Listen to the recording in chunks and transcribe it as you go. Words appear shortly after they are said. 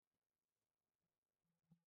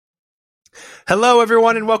Hello,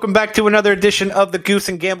 everyone, and welcome back to another edition of the Goose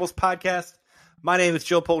and Gambles podcast. My name is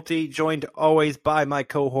Joe Pulte, joined always by my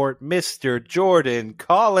cohort, Mr. Jordan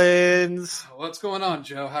Collins. What's going on,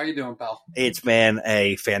 Joe? How you doing, pal? It's been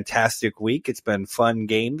a fantastic week. It's been fun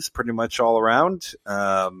games pretty much all around.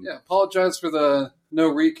 Apologize for the no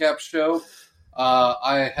recap show.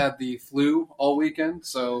 I had the flu all weekend,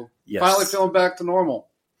 so Finally feeling back to normal.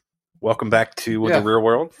 Welcome back to the real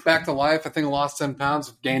world. Back to life. I think I lost 10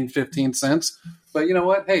 pounds, gained 15 cents. But you know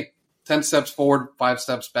what? Hey, 10 steps forward, 5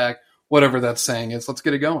 steps back, whatever that saying is. Let's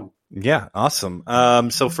get it going. Yeah, awesome.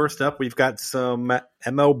 So first up, we've got some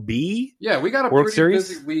MLB. Yeah, we got a World pretty Series?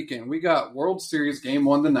 busy weekend. We got World Series Game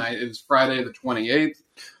 1 tonight. It was Friday the 28th.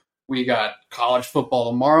 We got college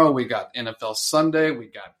football tomorrow. We got NFL Sunday. We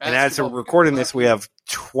got basketball. And as we're recording this, we have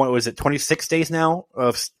 26 days now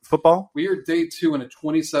of football? We are day 2 in a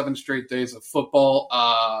 27 straight days of football.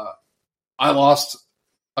 I lost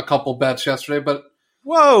a couple bets yesterday, but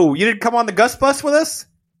Whoa, you didn't come on the Gus bus with us?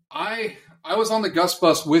 I was on the Gus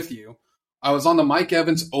bus with you. I was on the Mike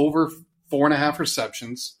Evans over 4.5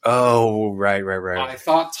 receptions. Oh, right. I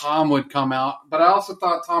thought Tom would come out, but I also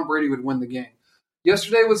thought Tom Brady would win the game.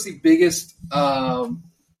 Yesterday was the biggest, I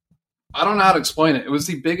don't know how to explain it. It was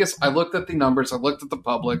the biggest. I looked at the numbers. I looked at the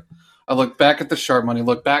public. I looked back at the sharp money,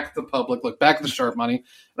 looked back at the public, looked back at the sharp money.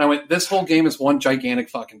 And I went, this whole game is one gigantic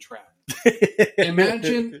fucking trap.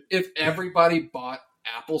 Imagine if everybody bought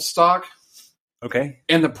Apple stock. Okay.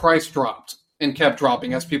 And the price dropped and kept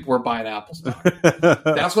dropping as people were buying Apple stock.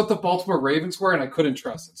 That's what the Baltimore Ravens were, and I couldn't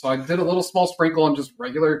trust it. So I did a little small sprinkle on just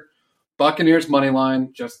regular Buccaneers money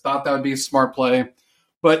line. Just thought that would be a smart play.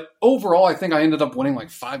 But overall, I think I ended up winning like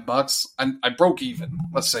 $5. I broke even.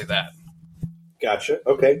 Let's say that. Gotcha.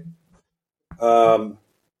 Okay. But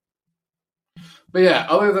yeah,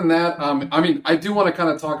 other than that, I do want to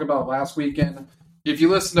kind of talk about last weekend. If you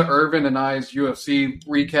listen to Irvin and I's UFC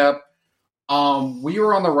recap, we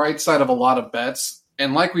were on the right side of a lot of bets.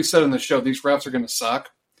 And like we said in the show, these refs are going to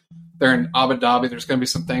suck. They're in Abu Dhabi. There's going to be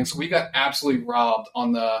some things. So we got absolutely robbed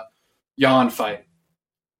on the Jan fight.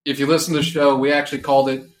 If you listen to the show, we actually called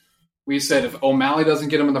it. We said if O'Malley doesn't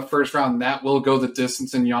get him in the first round, that will go the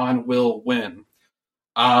distance and Jan will win.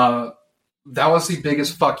 That was the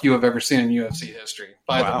biggest fuck you I've ever seen in UFC history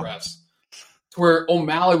by the refs. To where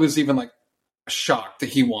O'Malley was even like shocked that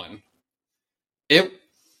he won. It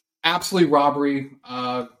absolutely robbery.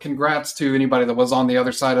 Congrats to anybody that was on the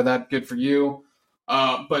other side of that. Good for you.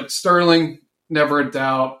 But Sterling, never a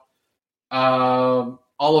doubt.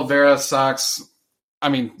 Oliveira sucks. I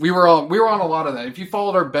mean, we were on a lot of that. If you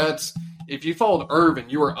followed our bets, if you followed Irvin,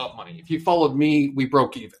 you were up money. If you followed me, we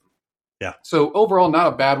broke even. Yeah. So overall,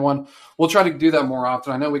 not a bad one. We'll try to do that more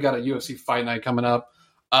often. I know we got a UFC fight night coming up.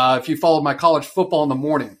 If you followed my college football in the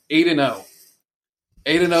morning, 8-0.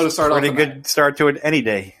 8-0 to start off. Pretty good start to it any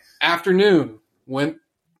day. Afternoon went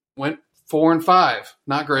 4-5.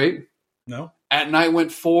 Not great. No. At night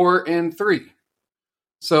went 4-3.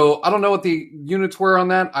 So I don't know what the units were on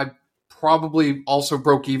that. I probably also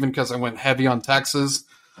broke even because I went heavy on Texas.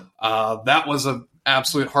 That was an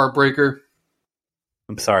absolute heartbreaker.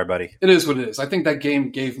 I'm sorry, buddy. It is what it is. I think that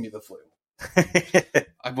game gave me the flu.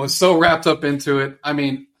 I was so wrapped up into it. I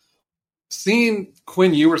mean, seeing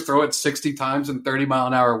Quinn Ewers throw it 60 times in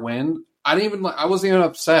 30-mile-an-hour wind, I wasn't even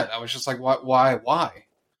upset. I was just like, why?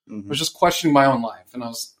 Mm-hmm. I was just questioning my own life. And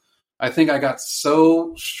I think I got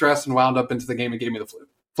so stressed and wound up into the game, it gave me the flu.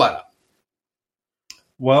 Flat out.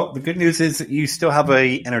 Well, the good news is that you still have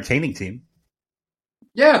a entertaining team.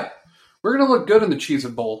 Yeah. We're going to look good in the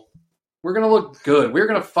Cheez-It Bowl. We're going to look good. We're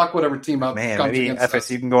going to fuck whatever team up. Man, maybe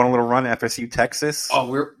FSU can go on a little run. FSU, Texas.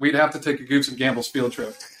 Oh, we'd have to take a Goose and Gambles field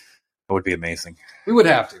trip. That would be amazing. We would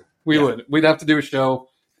have to. We would. We'd have to do a show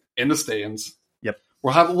in the stands. Yep.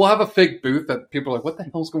 We'll have a fake booth that people are like, what the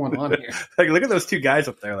hell's going on here? Like, look at those two guys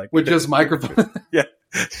up there. Like, with just microphones. Yeah.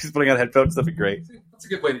 She's putting on headphones. That'd be great. That's a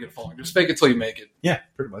good way to get following. Just fake it till you make it. Yeah,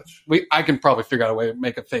 pretty much. I can probably figure out a way to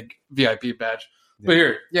make a fake VIP badge. Yeah. But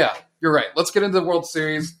here, you're right. Let's get into the World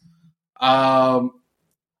Series.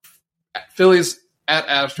 Phillies at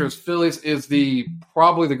Astros. Phillies is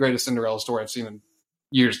probably the greatest Cinderella story I've seen in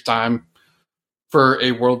years' time for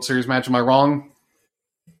a World Series match. Am I wrong?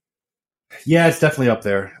 Yeah, it's definitely up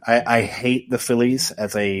there. I hate the Phillies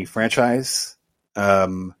as a franchise,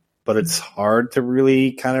 but it's hard to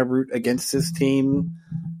really kind of root against this team.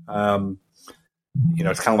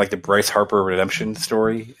 It's kind of like the Bryce Harper redemption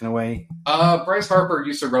story in a way. Bryce Harper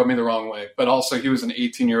used to rub me the wrong way, but also he was an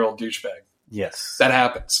 18-year-old douchebag. Yes. That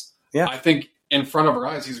happens. Yeah. I think in front of our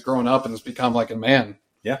eyes, he's grown up and has become like a man.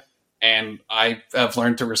 Yeah. And I have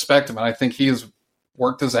learned to respect him, and I think he has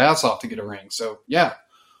worked his ass off to get a ring. So, yeah.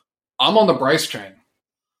 I'm on the Bryce train.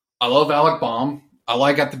 I love Alec Baum. I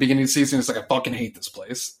like at the beginning of the season, it's like, I fucking hate this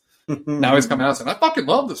place. Now he's coming out saying, I fucking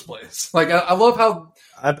love this place. Like, I love how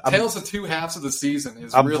Tales of two halves of the season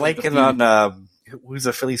is I'm really blanking on who's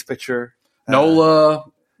the Phillies pitcher? Nola.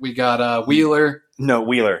 We got Wheeler. No,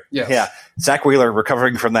 Wheeler. Yes. Yeah. Zach Wheeler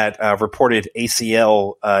recovering from that reported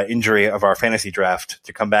ACL injury of our fantasy draft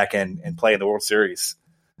to come back and play in the World Series.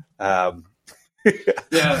 Yeah.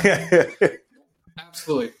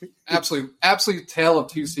 Absolutely tale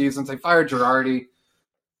of two seasons. They fired Girardi.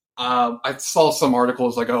 I saw some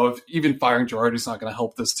articles like, if even firing Girardi's not going to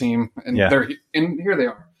help this team. And here they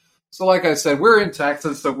are. So like I said, we're in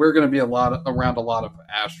Texas, so we're going to be around a lot of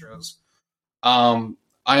Astros.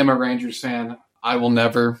 I am a Rangers fan. I will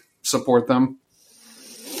never support them.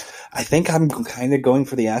 I think I'm kind of going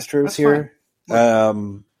for the Astros That's here.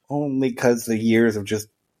 Only because the years of just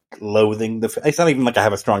loathing it's not even like I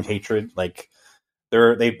have a strong hatred. Like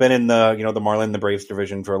they've been in the the Marlins, the Braves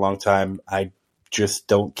division for a long time. I just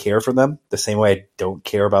don't care for them the same way I don't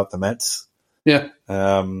care about the Mets. Yeah.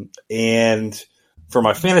 And for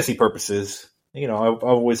my fantasy purposes, I've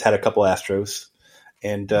always had a couple Astros.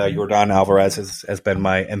 And Yordan Alvarez has been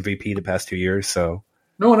my MVP the past 2 years. So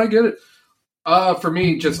no, and I get it. For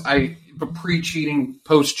me, just pre-cheating,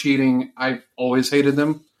 post-cheating, I've always hated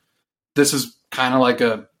them. This is kind of like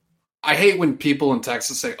I hate when people in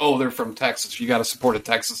Texas say, "Oh, they're from Texas. You got to support a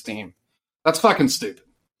Texas team." That's fucking stupid.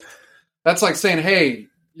 That's like saying, "Hey,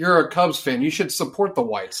 you're a Cubs fan. You should support the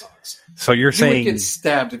White Sox." So you would get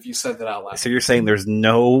stabbed if you said that out loud. So you're saying there's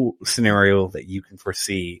no scenario that you can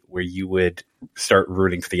foresee where you would start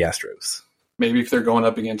rooting for the Astros? Maybe if they're going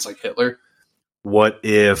up against like Hitler. What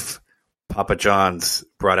if Papa John's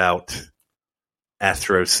brought out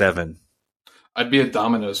Astros 7? I'd be a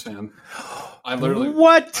Domino's fan. I would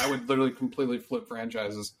literally completely flip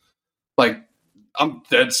franchises. Like, I'm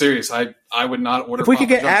dead serious. I would not order. If we could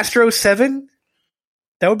get Astros 7,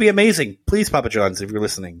 that would be amazing. Please, Papa John's, if you're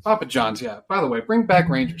listening. Papa John's, yeah. By the way, bring back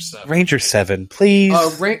Rangers 7. Rangers 7, please.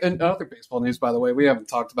 Another baseball news, by the way. We haven't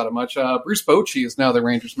talked about it much. Bruce Bochy is now the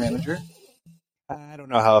Rangers manager. I don't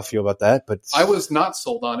know how I feel about that, but I was not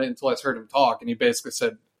sold on it until I heard him talk, and he basically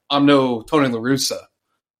said, I'm no Tony La Russa.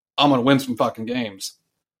 I'm going to win some fucking games.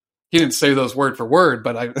 He didn't say those word for word,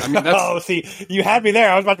 but I mean, that's... Oh, see, you had me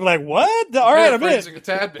there. I was about to be like, what? All right, I'm in. A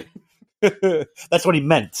tad bit. That's what he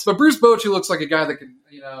meant. But Bruce Bochy looks like a guy that can,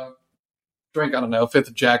 drink, fifth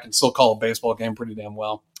of Jack and still call a baseball game pretty damn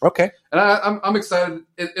well. Okay. And I'm excited.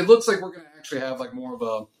 It looks like we're going to actually have like more of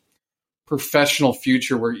a professional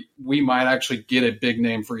future where we might actually get a big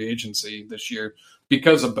name free agency this year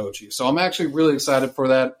because of Bochy. So I'm actually really excited for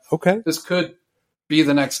that. Okay. This could be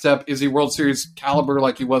the next step. Is he World Series caliber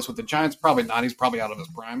like he was with the Giants? Probably not. He's probably out of his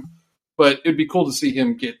prime. But it'd be cool to see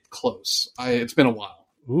him get close. It's been a while.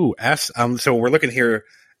 Ooh, so we're looking here.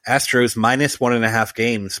 Astros minus 1.5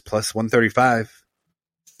 games plus 135.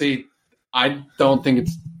 See, I don't think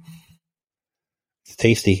it's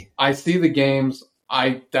tasty. I see the games.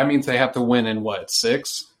 That means they have to win in what,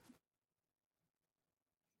 6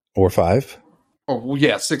 or 5? Oh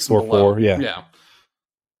yeah, 6 or below. 4. Yeah, yeah.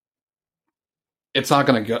 It's not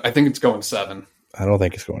going to go. I think it's going 7. I don't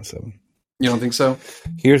think it's going 7. You don't think so?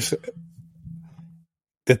 Here's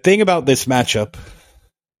the thing about this matchup.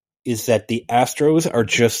 Is that the Astros are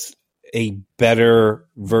just a better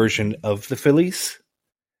version of the Phillies.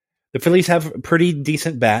 The Phillies have pretty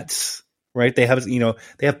decent bats, right? They have,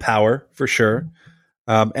 they have power for sure.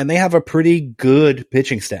 And they have a pretty good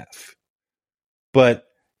pitching staff. But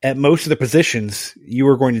at most of the positions, you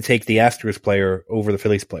are going to take the Astros player over the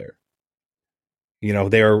Phillies player.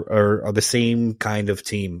 They are the same kind of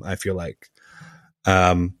team, I feel like.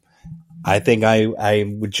 I think I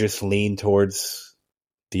would just lean towards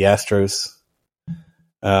the Astros.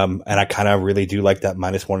 And I kind of really do like that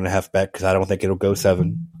minus 1.5 bet because I don't think it'll go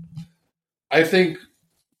 7. I think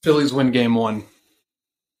Phillies win game 1.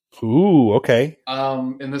 Ooh, okay.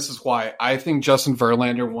 And this is why. I think Justin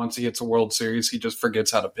Verlander, once he hits a World Series, he just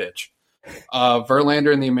forgets how to pitch.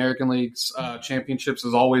 Verlander in the American League's championships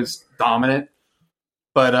is always dominant.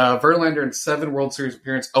 But Verlander in 7 World Series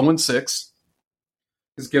appearances, 0-6.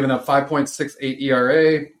 He's given up 5.68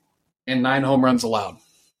 ERA and 9 home runs allowed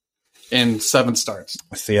in 7 starts.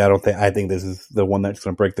 See, I think this is the one that's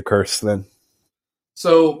going to break the curse then.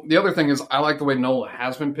 So the other thing is I like the way Nola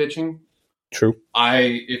has been pitching. True.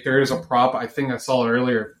 If there is a prop, I think I saw it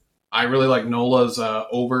earlier. I really like Nola's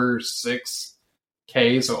over 6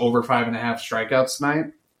 K, so over 5.5 strikeouts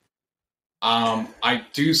tonight. I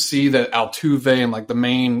do see that Altuve and like the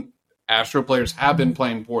main Astro players have been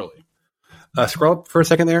playing poorly. Scroll up for a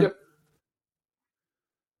second there. Yep.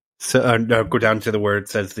 So no, go down to the where it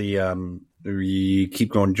says you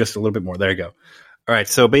keep going just a little bit more. There you go. All right.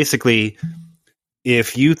 So basically,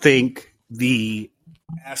 if you think the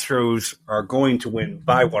Astros are going to win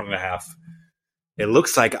by 1.5, it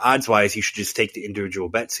looks like odds wise you should just take the individual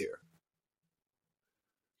bets here.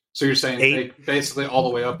 So you're saying take basically all the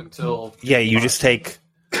way up until you just take.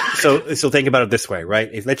 So think about it this way,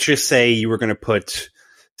 right? Let's just say you were going to put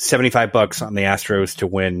 $75 on the Astros to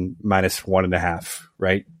win minus 1.5,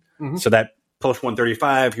 right? Mm-hmm. So that plus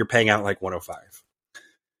 135, you're paying out like 105.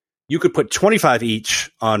 You could put 25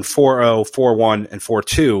 each on 4-0, 4-1, and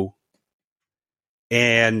 4-2,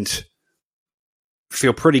 and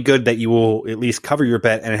feel pretty good that you will at least cover your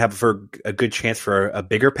bet and have a good chance for a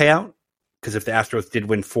bigger payout. Because if the Astros did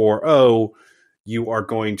win 4-0, you are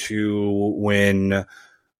going to win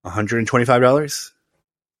 $125.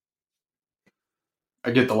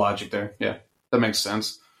 I get the logic there. Yeah, that makes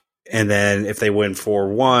sense. And then if they win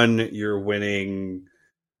 4-1, you're winning.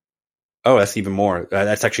 Oh, that's even more.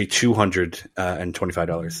 That's actually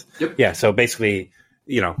 $225. Yep. Yeah. So basically,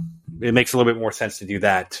 it makes a little bit more sense to do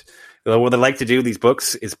that. What they like to do, these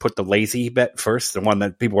books, is put the lazy bet first, the one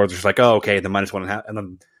that people are just like, oh, okay, the minus 1.5, and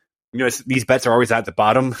then. These bets are always at the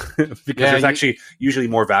bottom because there's actually usually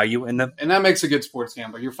more value in them. And that makes a good sports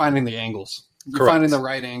gambler. You're finding the angles. You're finding the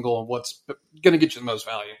right angle of what's going to get you the most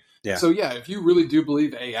value. Yeah. So, if you really do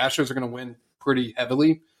believe, hey, Astros are going to win pretty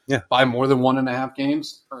heavily by more than 1.5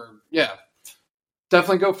 games,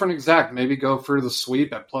 definitely go for an exact. Maybe go for the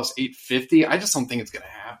sweep at plus 850. I just don't think it's going to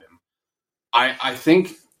happen. I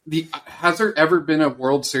think has there ever been a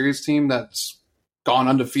World Series team that's gone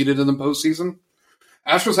undefeated in the postseason?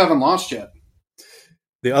 Astros haven't lost yet.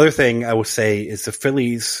 The other thing I will say is the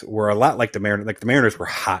Phillies were a lot like the Mariners. Like the Mariners were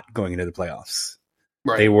hot going into the playoffs.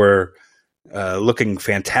 Right. They were looking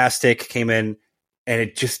fantastic, came in, and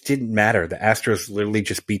it just didn't matter. The Astros literally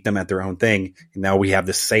just beat them at their own thing. And now we have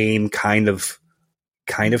the same kind of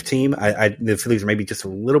team. The Phillies are maybe just a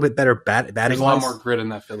little bit better batting. There's a lot more grit in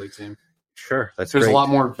that Philly team. Sure, there's great. A lot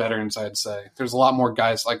more veterans, I'd say. There's a lot more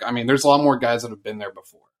guys. There's a lot more guys that have been there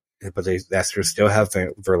before. But the Astros still have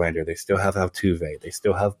Verlander. They still have Altuve. They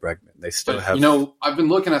still have Bregman. They still have. I've been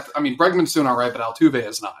looking at. Bregman's doing all right, but Altuve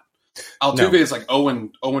is not. Altuve is like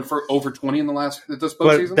 0 for over 20 in the last this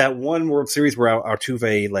postseason. But that one World Series where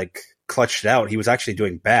Altuve clutched out, he was actually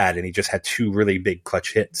doing bad, and he just had 2 really big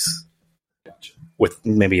clutch hits. Gotcha. With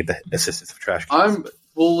maybe the assistance of trash cans. I'm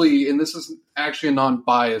fully, and this is actually a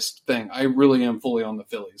non-biased thing. I really am fully on the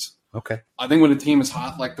Phillies. Okay. I think when a team is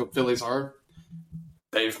hot like the Phillies are.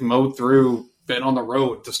 They've mowed through, been on the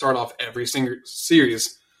road to start off every single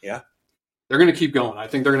series. Yeah. They're going to keep going. I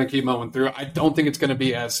think they're going to keep mowing through. I don't think it's going to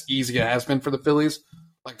be as easy as it has been for the Phillies.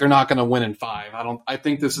 They're not going to win in 5. I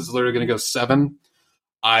think this is literally going to go 7.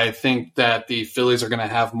 I think that the Phillies are going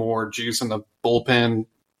to have more juice in the bullpen.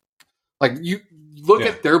 You look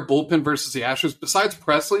at their bullpen versus the Astros. Besides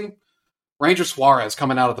Presley, Ranger Suarez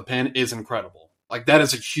coming out of the pen is incredible. That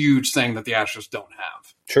is a huge thing that the Astros don't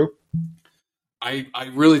have. True. I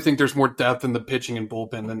really think there's more depth in the pitching and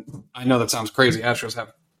bullpen than I know that sounds crazy. Astros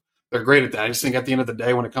they're great at that. I just think at the end of the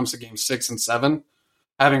day, when it comes to game 6 and 7,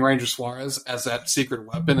 having Ranger Suarez as that secret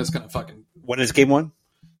weapon is going to fucking. When is game 1?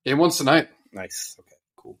 Game 1's tonight. Nice. Okay.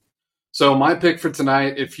 Cool. So my pick for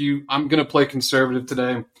tonight, I'm going to play conservative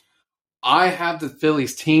today. I have the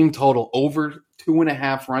Phillies team total over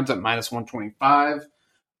 2.5 runs at minus 125.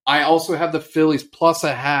 I also have the Phillies plus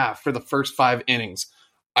 0.5 for the first 5 innings.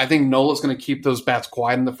 I think Nola's going to keep those bats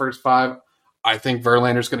quiet in the first 5. I think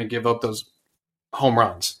Verlander's going to give up those home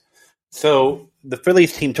runs. So the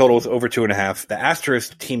Phillies team total is over 2.5. The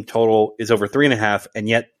Astros team total is over 3.5, and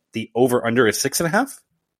yet the over-under is 6.5?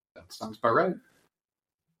 That sounds about right.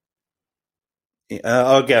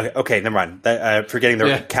 Okay, never mind. Forgetting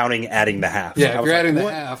they're counting, adding the half. Yeah, if you're adding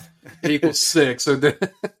the half, it equals 6. So there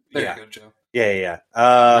you go, Joe. Yeah.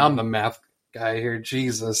 I'm the math guy here.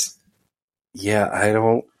 Jesus. Yeah,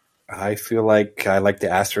 I feel like I like the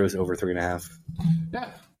Astros over 3.5. Yeah,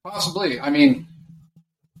 possibly.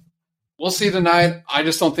 We'll see tonight. I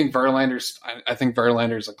just don't think Verlander's. I think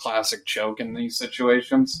Verlander's a classic choke in these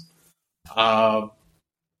situations.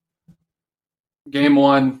 Game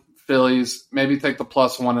 1, Phillies. Maybe take the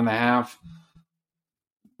plus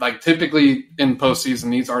 1.5. Typically in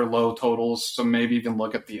postseason, these are low totals, so maybe even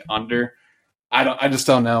look at the under. I just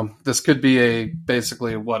don't know. This could be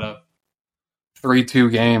basically a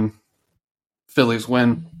 3-2 game. Phillies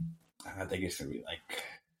win. I think it's going to be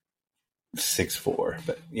 6-4,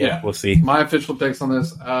 but we'll see. My official picks on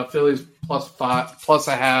this: Phillies plus 5, plus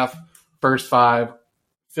 0.5, first 5.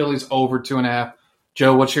 Phillies over 2.5.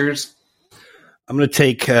 Joe, what's yours? I'm going to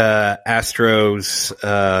take Astros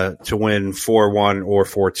to win 4-1 or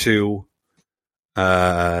 4-2.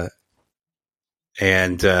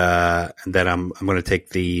 And then I'm going to take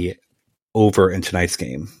the over in tonight's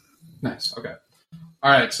game. Nice. Okay.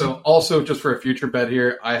 All right. So also just for a future bet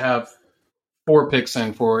here, I have 4 picks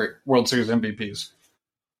in for World Series MVPs.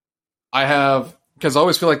 I have, because I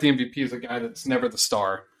always feel like the MVP is a guy that's never the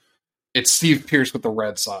star. It's Steve Pearce with the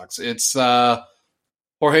Red Sox. It's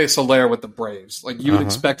Jorge Soler with the Braves. Like you would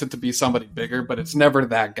expect it to be somebody bigger, but it's never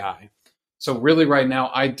that guy. So really right now,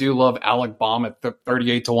 I do love Alec Baum at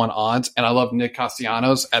 38-1 odds, and I love Nick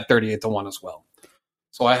Castellanos at 38-1 as well.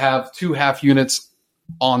 So I have 2 half units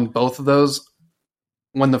on both of those.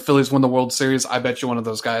 When the Phillies win the World Series, I bet you one of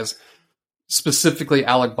those guys, specifically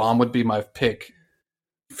Alec Baum, would be my pick.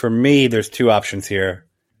 For me, there's 2 options here.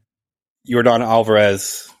 Yordan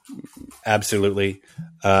Alvarez, absolutely.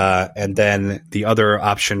 And then the other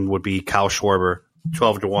option would be Kyle Schwarber,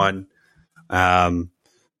 12-1.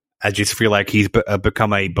 I just feel like he's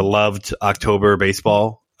become a beloved October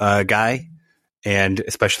baseball guy, and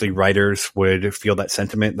especially writers would feel that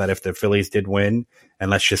sentiment that if the Phillies did win,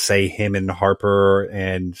 and let's just say him and Harper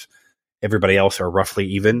and everybody else are roughly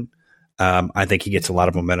even, I think he gets a lot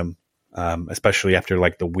of momentum, especially after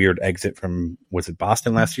like the weird exit from, was it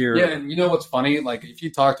Boston last year? Yeah, and you know what's funny? Like if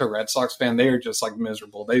you talk to a Red Sox fan, they are just like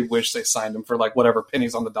miserable. They wish they signed him for like whatever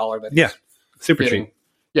pennies on the dollar that he's super getting. cheap.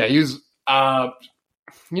 Yeah, he was.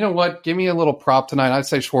 You know what? Give me a little prop tonight. I'd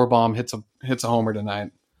say Schwarbaum hits a homer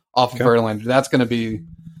tonight off of Verlander. That's going to be the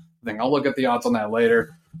thing. I'll look at the odds on that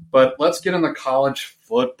later. But let's get into college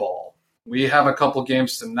football. We have a couple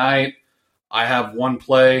games tonight. I have one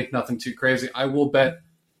play, nothing too crazy. I will bet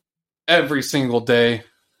every single day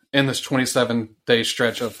in this 27-day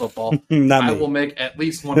stretch of football. I will make at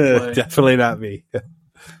least one play. Definitely not me. All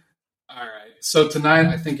right. So tonight,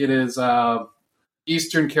 I think it is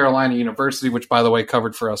Eastern Carolina University, which, by the way,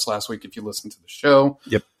 covered for us last week if you listened to the show.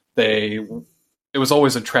 Yep. It was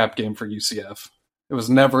always a trap game for UCF. It was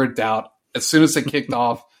never a doubt. As soon as it kicked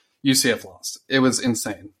off, UCF lost. It was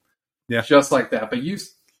insane. Yeah. Just like that. But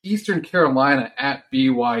Eastern Carolina at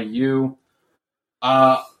BYU.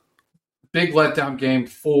 Big letdown game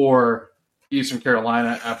for Eastern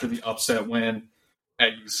Carolina after the upset win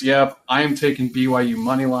at UCF. I am taking BYU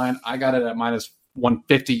money line. I got it at minus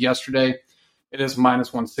 150 yesterday. It is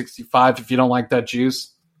minus 165. If you don't like that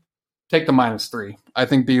juice, take the -3. I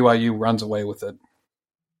think BYU runs away with it.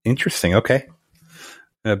 Interesting. Okay.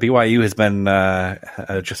 BYU has been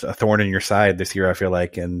just a thorn in your side this year, I feel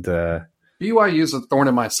like. And BYU is a thorn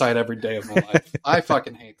in my side every day of my life. I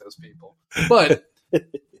fucking hate those people. But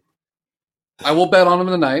I will bet on them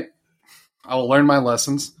tonight. I will learn my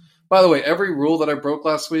lessons. By the way, every rule that I broke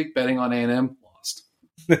last week, betting on A&M, lost.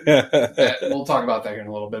 We'll talk about that here in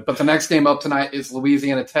a little bit. But the next game up tonight is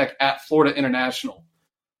Louisiana Tech at Florida International.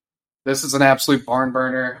 This is an absolute barn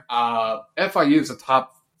burner. FIU is a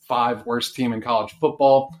top 5 worst team in college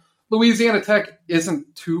football. Louisiana Tech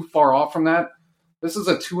isn't too far off from that. This is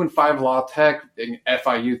a 2-5 law Tech,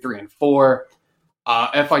 FIU 3-4.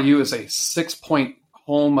 FIU is a 6-point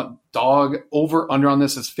home dog. Over under on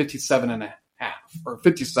this is 57.5 or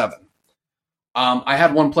 57. I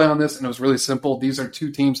had one play on this, and it was really simple. These are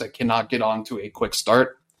 2 teams that cannot get on to a quick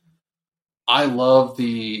start. I love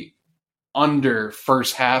the under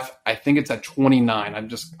first half. I think it's at 29.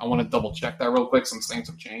 I want to double check that real quick since things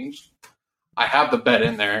have changed. I have the bet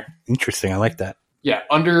in there. Interesting. I like that. Yeah,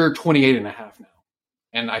 under 28.5 now.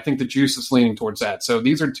 And I think the juice is leaning towards that. So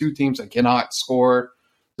these are 2 teams that cannot score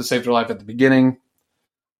to save their life at the beginning.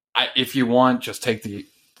 If you want, just take the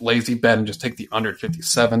lazy bet and just take the under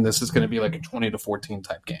 57. This is going to be like a 20-14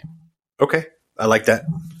 type game. Okay. I like that.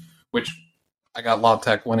 Which I got La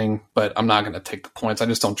Tech winning, but I'm not going to take the points. I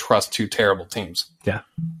just don't trust 2 terrible teams. Yeah.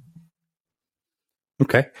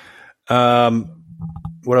 Okay.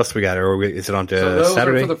 What else we got? Or is it on to those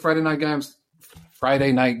Saturday? Are for the Friday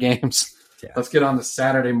night games. Yeah. Let's get on to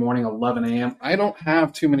Saturday morning, 11 a.m. I don't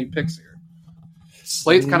have too many picks here.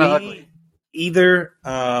 Slate's kind of ugly. Either.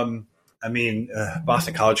 Boston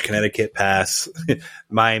College, Connecticut pass.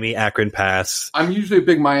 Miami, Akron pass. I'm usually a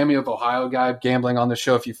big Miami of Ohio guy. Gambling on the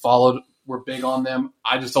show, if you followed, we're big on them.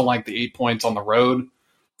 I just don't like the 8 points on the road.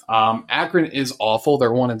 Akron is awful. They're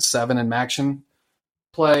 1-7 in Maction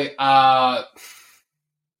play.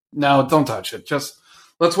 No, don't touch it. Just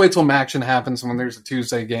let's wait till Maction happens when there's a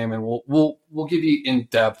Tuesday game, and we'll give you in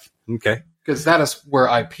depth. Okay. Because that is where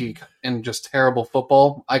I peak in just terrible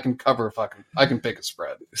football. I can cover I can pick a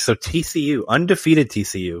spread. So TCU, undefeated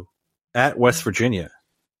TCU at West Virginia.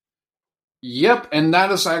 Yep, and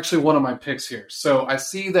that is actually one of my picks here. So I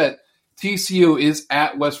see that TCU is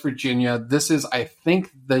at West Virginia. This is, I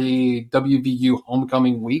think, the WVU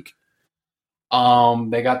homecoming week.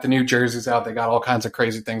 They got the new jerseys out. They got all kinds of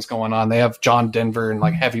crazy things going on. They have John Denver and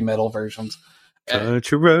like heavy metal versions.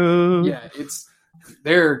 Country road. Yeah,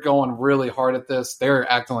 they're going really hard at this. They're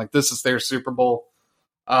acting like this is their Super Bowl.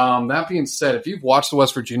 That being said, if you've watched the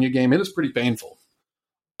West Virginia game, it is pretty painful.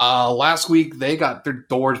 Last week, they got their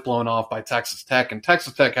doors blown off by Texas Tech, and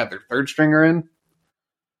Texas Tech had their third stringer in.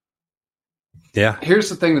 Yeah. Here's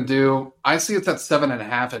the thing to do. I see it's at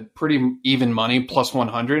 7.5 at pretty even money, plus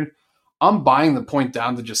 100. I'm buying the point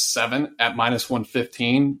down to just 7 at minus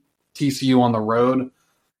 115. TCU on the road.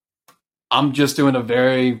 I'm just doing a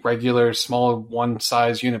very regular, small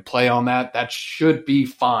one-size unit play on that. That should be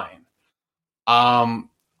fine. I'm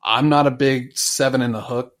not a big 7 in the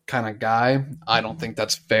hook kind of guy. I don't think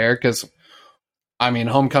that's fair because, I mean,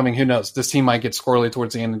 homecoming, who knows? This team might get squirrely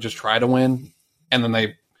towards the end and just try to win. And then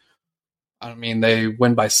they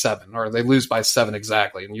win by 7 or they lose by 7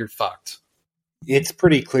 exactly, and you're fucked. It's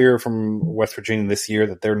pretty clear from West Virginia this year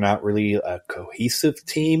that they're not really a cohesive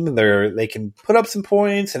team. They can put up some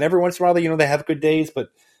points, and every once in a while, they have good days. But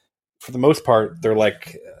for the most part, they're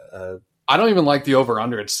like. I don't even like the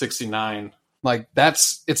over/under at 69. Like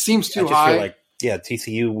it seems too high. I just feel like,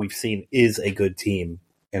 TCU we've seen is a good team,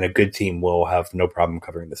 and a good team will have no problem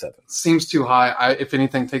covering the 7. Seems too high. If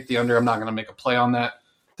anything, take the under. I'm not going to make a play on that.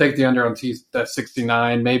 Take the under on that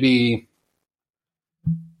 69.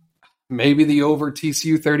 Maybe the over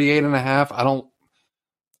TCU 38.5.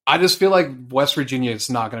 I just feel like West Virginia is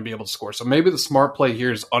not going to be able to score. So maybe the smart play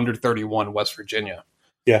here is under 31 West Virginia.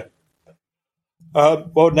 Yeah.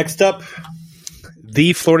 Well, next up,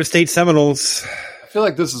 the Florida State Seminoles. I feel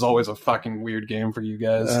like this is always a fucking weird game for you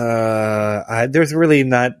guys. There's really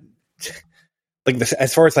not like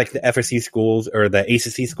as far as like the FSU schools or the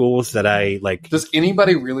ACC schools that I like. Does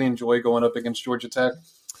anybody really enjoy going up against Georgia Tech?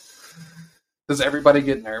 Does everybody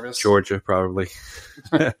get nervous? Georgia, probably.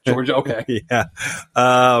 Georgia, okay. Yeah.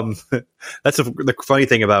 That's the funny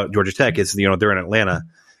thing about Georgia Tech is, they're in Atlanta.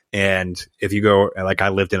 And if you go, like I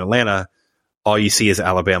lived in Atlanta, all you see is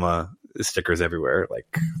Alabama stickers everywhere.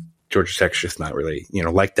 Like Georgia Tech's just not really,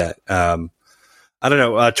 like that. I don't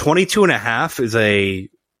know. 22.5 is a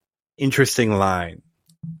interesting line.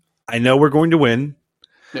 I know we're going to win.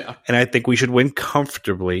 Yeah. And I think we should win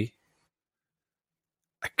comfortably.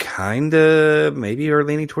 I kind of maybe are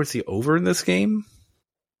leaning towards the over in this game.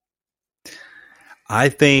 I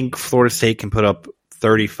think Florida State can put up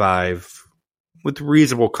 35 with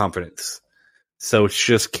reasonable confidence. So it's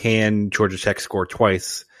just, can Georgia Tech score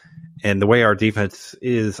twice? And the way our defense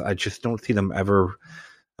is, I just don't see them ever.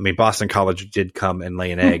 I mean, Boston College did come and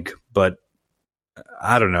lay an egg, but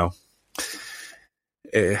I don't know.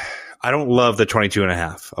 I don't love the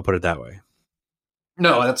 22.5. I'll put it that way.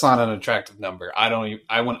 No, that's not an attractive number. I'm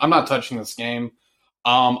not touching this game.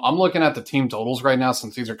 I'm looking at the team totals right now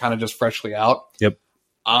since these are kind of just freshly out. Yep.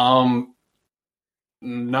 No,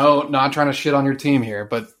 not trying to shit on your team here,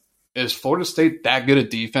 but is Florida State that good at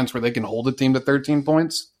defense where they can hold a team to 13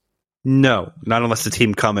 points? No, not unless the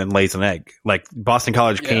team come and lays an egg. Like Boston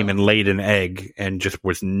College came and laid an egg and just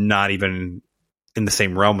was not even in the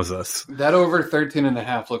same realm as us. That over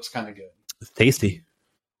 13.5 looks kind of good. It's tasty.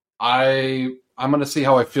 I'm going to see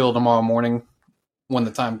how I feel tomorrow morning when the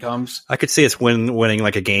time comes. I could see us winning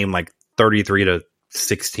like a game like 33-16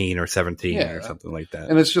 or 17 or something like that.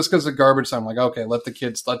 And it's just because of garbage time. Like, okay, let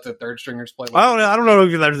the third stringers play. I don't know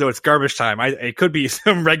if it's garbage time. It could be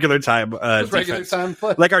some regular time. Regular time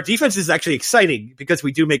play. Like our defense is actually exciting because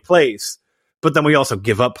we do make plays, but then we also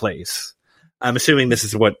give up plays. I'm assuming this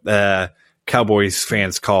is what Cowboys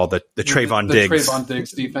fans call the Trayvon Diggs. Trayvon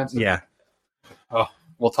Diggs defense. Yeah. Oh.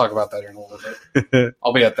 We'll talk about that in a little bit.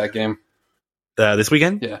 I'll be at that game. This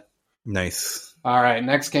weekend? Yeah. Nice. All right,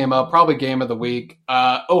 next game up, probably game of the week.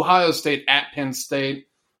 Ohio State at Penn State.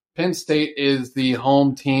 Penn State is the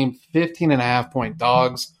home team, 15.5-point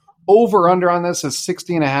dogs. Over-under on this is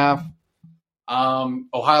 60.5.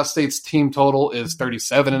 Ohio State's team total is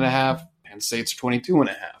 37.5. Penn State's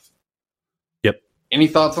 22.5. Yep. Any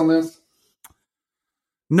thoughts on this?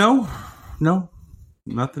 No,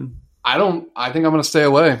 nothing. I think I'm going to stay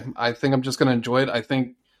away. I think I'm just going to enjoy it. I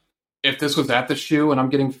think if this was at the shoe and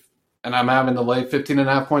I'm having to lay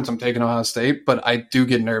 15.5 points, I'm taking Ohio State, but I do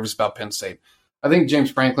get nervous about Penn State. I think James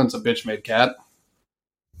Franklin's a bitch-made cat.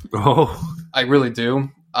 Oh. I really do.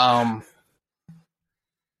 I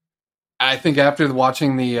think after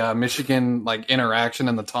watching the Michigan interaction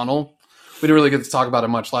in the tunnel, we didn't really get to talk about it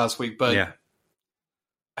much last week, but yeah.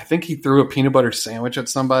 I think he threw a peanut butter sandwich at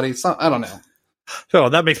somebody. I don't know. Oh,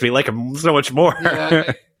 that makes me like him so much more.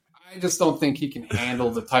 Yeah, I just don't think he can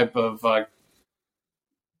handle the type of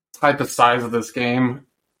size of this game.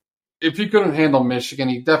 If he couldn't handle Michigan,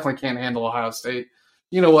 he definitely can't handle Ohio State.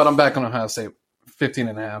 You know what? I'm back on Ohio State,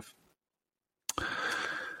 15.5.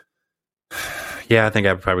 Yeah, I think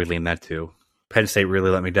I'd probably lean that too. Penn State really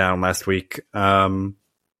let me down last week. Yeah.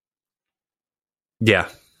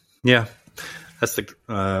 That's the.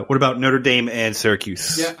 What about Notre Dame and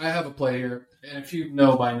Syracuse? Yeah, I have a play here. And if you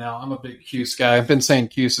know by now, I'm a big Cuse guy. I've been saying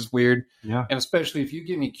Cuse is weird. Yeah. And especially if you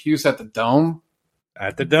give me Cuse at the Dome.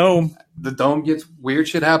 At the Dome. The Dome gets weird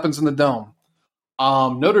shit happens in the Dome.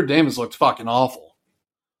 Notre Dame has looked fucking awful.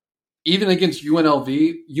 Even against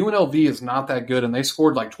UNLV is not that good, and they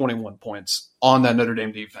scored like 21 points on that Notre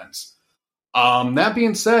Dame defense. That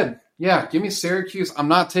being said, yeah, give me Syracuse. I'm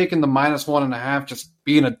not taking the -1.5. Just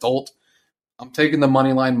be an adult. I'm taking the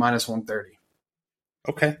money line -130.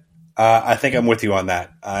 Okay. I think I'm with you on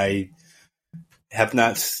that. I have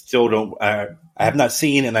not seen,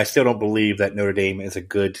 and I still don't believe that Notre Dame is a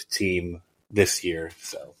good team this year.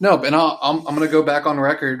 So no, and I'm going to go back on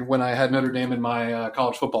record when I had Notre Dame in my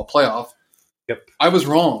college football playoff. Yep, I was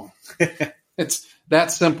wrong. It's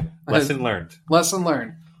that simple. Lesson learned. Lesson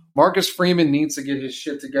learned. Marcus Freeman needs to get his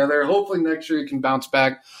shit together. Hopefully next year he can bounce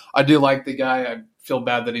back. I do like the guy. I feel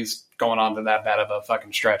bad that he's going on to that bad of a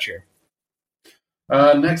fucking stretch here.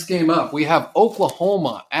 Next game up, we have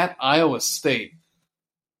Oklahoma at Iowa State.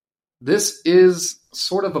 This is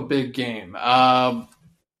sort of a big game.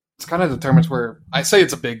 It's kind of determines where I say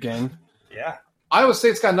it's a big game. Yeah. Iowa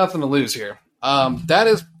State's got nothing to lose here. That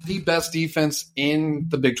is the best defense in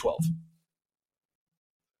the Big 12.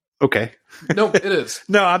 Okay. No, it is.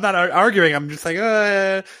 No, I'm not arguing. I'm just like,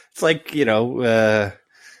 it's like,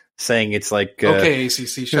 saying it's like... okay,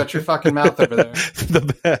 ACC, shut your fucking mouth over there.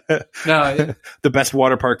 The best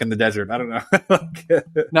water park in the desert. I don't know.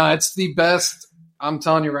 No, it's the best. I'm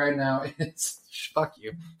telling you right now, it's... Fuck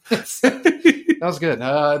you. That was good.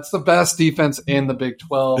 It's the best defense in the Big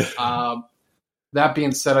 12. That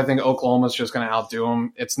being said, I think Oklahoma's just going to outdo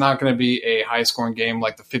them. It's not going to be a high-scoring game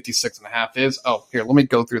like the 56.5 is. Oh, here, let me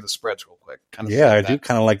go through the spreads real quick. I do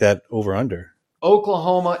kind of like that over-under.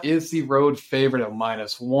 Oklahoma is the road favorite of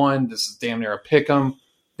 -1. This is damn near a pick 'em.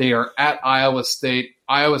 They are at Iowa State.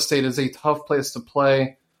 Iowa State is a tough place to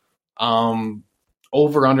play.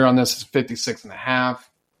 Over-under on this is 56.5.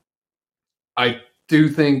 I do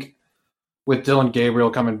think with Dylan Gabriel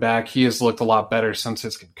coming back, he has looked a lot better since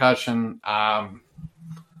his concussion. I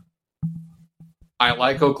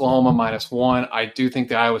like Oklahoma -1. I do think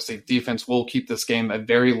the Iowa State defense will keep this game a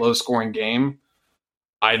very low-scoring game.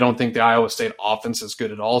 I don't think the Iowa State offense is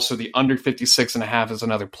good at all, so the under 56.5 is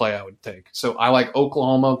another play I would take. So I like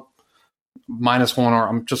Oklahoma -1, or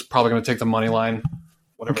I'm just probably going to take the money line,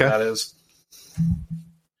 whatever that is.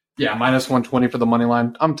 Yeah, -120 for the money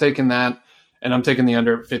line. I'm taking that, and I'm taking the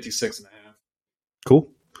under 56.5.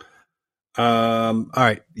 Cool. All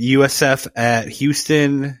right. USF at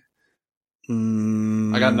Houston.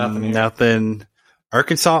 I got nothing here. Nothing.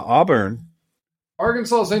 Arkansas, Auburn.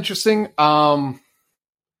 Arkansas is interesting.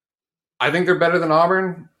 I think they're better than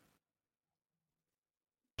Auburn.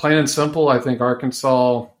 Plain and simple, I think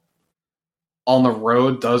Arkansas on the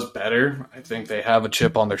road does better. I think they have a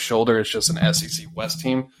chip on their shoulder. It's just an SEC West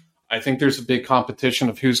team. I think there's a big competition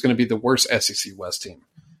of who's going to be the worst SEC West team.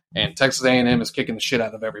 And Texas A&M is kicking the shit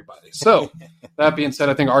out of everybody. So, that being said,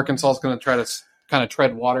 I think Arkansas is going to try to kind of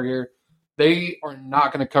tread water here. They are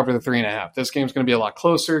not going to cover the 3.5. This game's going to be a lot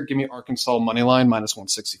closer. Give me Arkansas money line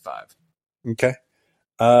 -165. Okay.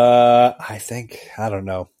 I don't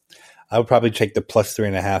know. I would probably take the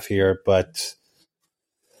 +3.5 here, but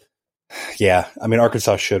yeah, I mean,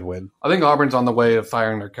 Arkansas should win. I think Auburn's on the way of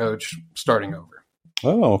firing their coach, starting over.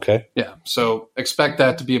 Oh, okay. Yeah, so expect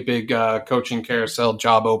that to be a big coaching carousel,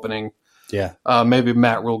 job opening. Yeah. Maybe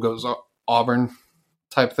Matt Rule goes Auburn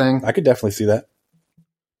type thing. I could definitely see that.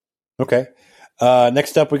 Okay.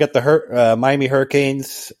 Next up, we got the Miami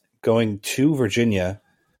Hurricanes going to Virginia.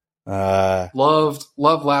 Loved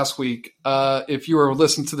last week. If you were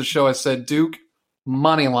listening to the show, I said Duke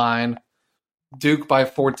money line, Duke by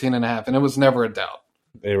 14.5, and it was never a doubt.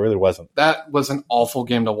 It really wasn't. That was an awful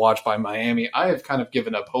game to watch by Miami. I have kind of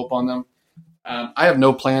given up hope on them. I have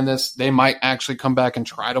no plan this. They might actually come back and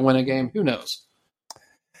try to win a game. Who knows?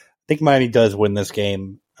 I think Miami does win this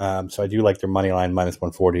game, so I do like their money line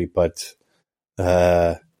 -140, but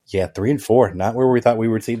 3 and 4, not where we thought we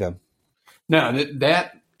would see them. No,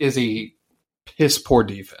 that is a piss poor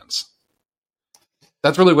defense.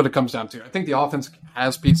 That's really what it comes down to. I think the offense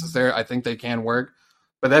has pieces there. I think they can work,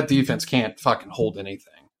 but that defense can't fucking hold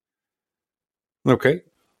anything. Okay.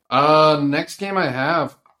 Next game I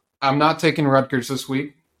have, I'm not taking Rutgers this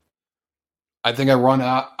week. I think I've run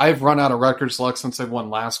out of Rutgers luck since they won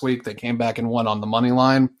last week. They came back and won on the money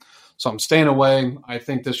line. So I'm staying away. I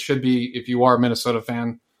think this should be, if you are a Minnesota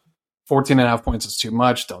fan, 14.5 points is too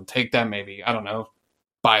much. Don't take that. Maybe, I don't know,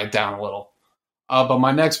 buy it down a little. But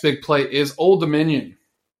my next big play is Old Dominion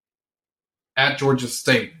at Georgia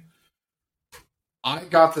State. I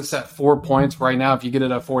got this at 4 points right now. If you get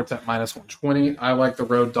it at 4, it's at minus 120. I like the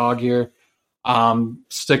road dog here.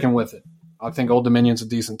 Sticking with it. I think Old Dominion's a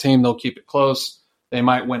decent team. They'll keep it close. They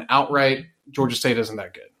might win outright. Georgia State isn't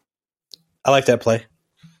that good. I like that play.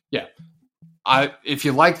 Yeah. If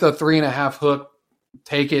you like the 3.5 hook,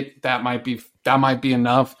 take it. That might be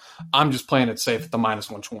enough. I'm just playing it safe at the minus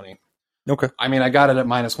 120. Okay. I mean, I got it at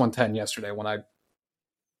minus 110 yesterday when I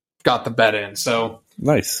got the bet in. So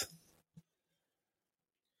nice.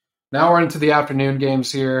 Now we're into the afternoon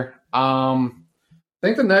games here. I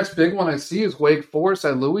think the next big one I see is Wake Forest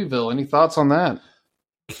at Louisville. Any thoughts on that?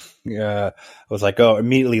 Yeah, I was like,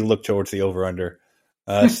 immediately look towards the over-under.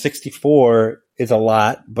 64 is a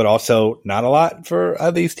lot, but also not a lot for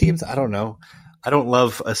these teams. I don't know. I don't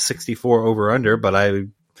love a 64 over-under, but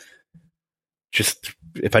if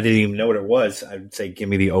I didn't even know what it was, I'd say give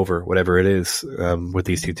me the over, whatever it is, with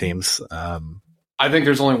these two teams. I think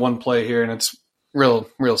there's only one play here, and it's real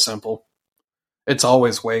simple. It's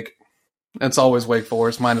always Wake. It's always Wake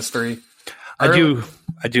Forest, -3. I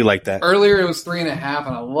do like that. Earlier it was 3.5,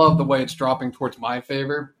 and I love the way it's dropping towards my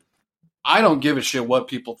favor. I don't give a shit what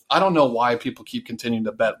people. I don't know why people keep continuing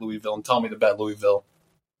to bet Louisville and tell me to bet Louisville.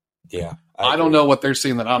 Yeah, I don't know what they're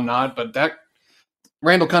seeing that I'm not, but that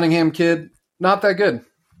Randall Cunningham kid, not that good.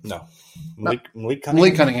 No, Malik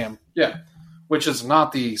Cunningham, yeah, which is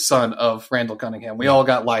not the son of Randall Cunningham. We all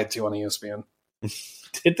got lied to on ESPN.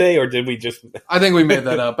 Did they, or did we just? I think we made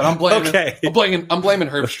that up, but I'm blaming. Okay. I'm blaming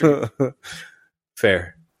Herb Street.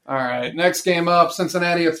 Fair. All right, next game up,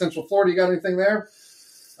 Cincinnati at Central Florida. You got anything there?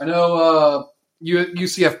 I know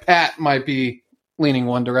UCF Pat might be leaning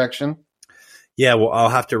one direction. Yeah, well, I'll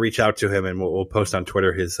have to reach out to him, and we'll post on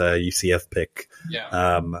Twitter his UCF pick.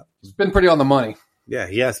 Yeah, it's been pretty on the money. Yeah,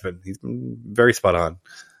 he has been. He's been very spot on.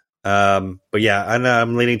 But yeah,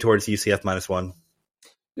 I'm leaning towards UCF -1.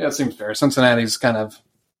 Yeah, it seems fair. Cincinnati's kind of.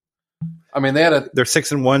 I mean, they're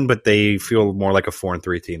 6-1, but they feel more like a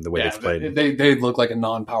 4-3 team the way they've played. They look like a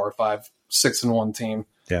non-Power 5 6-1 team.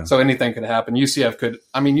 Yeah. So anything could happen.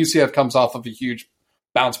 UCF comes off of a huge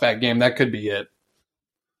bounce back game. That could be it.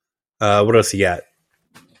 What else you got?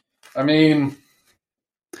 I mean,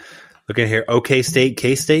 looking here, OK State,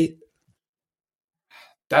 K-State.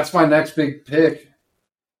 That's my next big pick,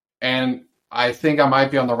 and I think I might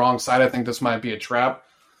be on the wrong side. I think this might be a trap.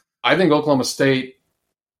 I think Oklahoma State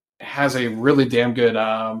has a really damn good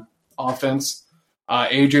offense.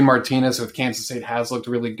 Adrian Martinez with Kansas State has looked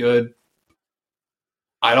really good.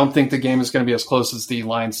 I don't think the game is going to be as close as the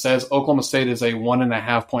line says. Oklahoma State is a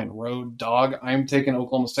 1.5 point road dog. I'm taking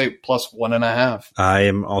Oklahoma State plus 1.5. I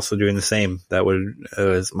am also doing the same. That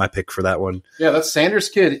is my pick for that one. Yeah, that's Sanders'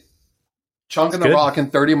 kid chunking the rock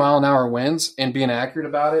in 30-mile-an-hour winds and being accurate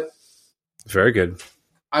about it. Very good.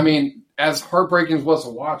 I mean, as heartbreaking as it was to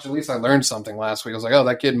watch, at least I learned something last week. I was like, oh,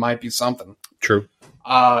 that kid might be something. True.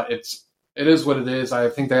 It is what it is. I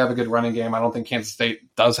think they have a good running game. I don't think Kansas State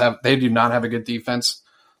they do not have a good defense.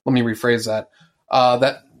 Let me rephrase that.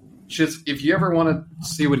 If you ever want to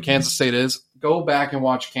see what Kansas State is, go back and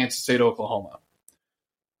watch Kansas State, Oklahoma.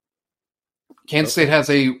 Kansas State has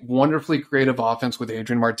a wonderfully creative offense with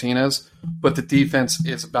Adrian Martinez, but the defense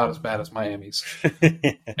is about as bad as Miami's.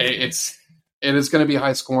 It is going to be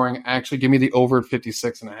high scoring. Actually, give me the over at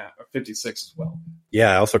 56.5 or 56 as well.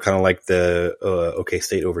 Yeah, I also kind of like the OK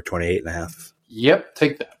State over 28.5. Yep,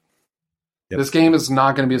 take that. Yep. This game is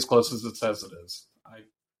not going to be as close as it says it is. I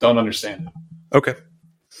don't understand it. Okay.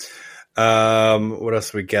 What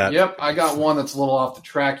else we got? Yep, I got one that's a little off the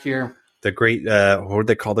track here. The great, what would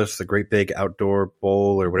they call this? The Great Big Outdoor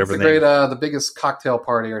Bowl or whatever. The biggest cocktail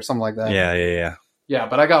party or something like that. Yeah. Yeah,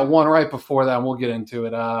 but I got one right before that, and we'll get into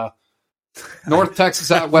it. North Texas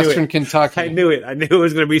at Western Kentucky. I knew it. I knew it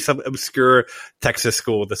was going to be some obscure Texas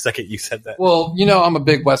school the second you said that. Well, I'm a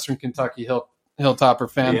big Western Kentucky Hilltopper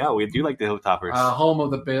fan. Yeah, we do like the Hilltoppers. Home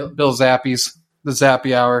of the Bill Zappies, the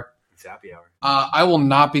Zappy Hour. I will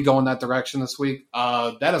not be going that direction this week.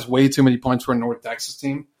 That is way too many points for a North Texas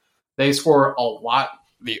team. They score a lot.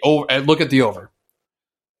 Look at the over.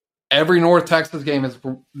 Every North Texas game is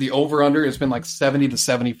the over-under has been like 70 to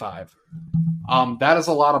 75. That is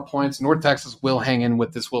a lot of points. North Texas will hang in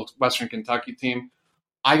with this Western Kentucky team.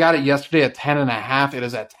 I got it yesterday at 10.5. It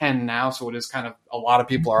is at 10 now, so it is kind of a lot of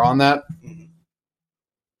people are on that.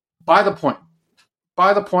 By the point.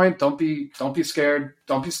 buy the point. Don't be scared.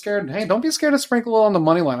 Don't be scared. Hey, don't be scared to sprinkle it on the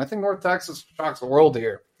money line. I think North Texas shocks the world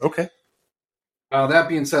here. Okay. That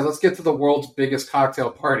being said, let's get to the world's biggest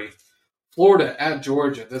cocktail party. Florida at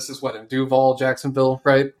Georgia. This is what, in Duval, Jacksonville,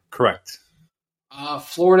 right? Correct.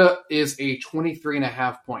 Florida is a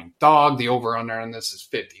 23.5 point dog. The over-under on this is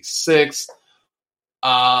 56.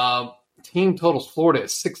 Team totals Florida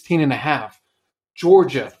is 16.5.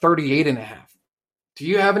 Georgia, 38.5. Do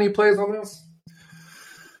you have any plays on this?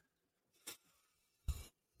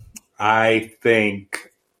 I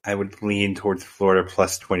think I would lean towards Florida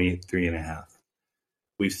plus 23.5.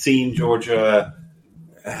 We've seen Georgia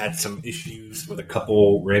had some issues with a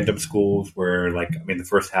couple random schools where, the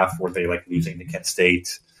first half where they losing to Kent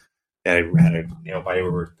State, had a bite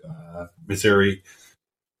over Missouri.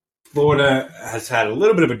 Florida has had a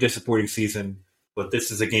little bit of a disappointing season, but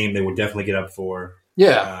this is a game they would definitely get up for.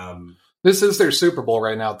 Yeah, this is their Super Bowl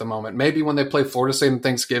right now at the moment. Maybe when they play Florida State on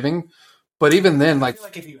Thanksgiving, but even then, I feel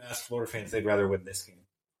like if you ask Florida fans, they'd rather win this game.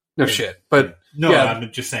 No shit, but no, yeah.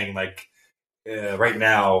 I'm just saying, right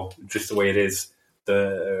now, just the way it is,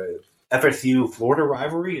 the FSU Florida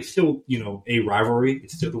rivalry is still, a rivalry.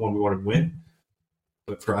 It's still the one we want to win.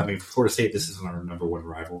 But for Florida State, this isn't our number one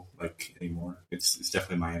rival anymore. It's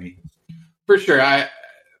definitely Miami. For sure.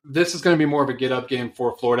 This is going to be more of a get-up game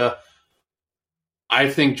for Florida. I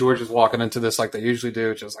think Georgia's walking into this like they usually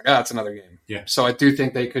do, just it's another game. Yeah. So I do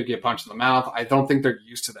think they could get punched in the mouth. I don't think they're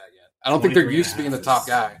used to that yet. I don't think they're used to being the top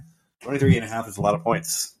guy. 23.5 is a lot of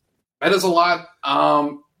points. That is a lot.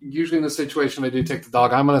 Usually in this situation, I do take the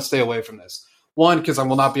dog. I'm going to stay away from this. One, because I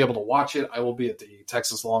will not be able to watch it. I will be at the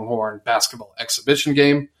Texas Longhorn basketball exhibition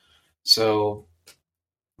game. So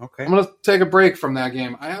okay, I'm going to take a break from that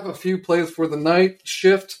game. I have a few plays for the night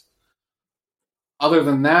shift. Other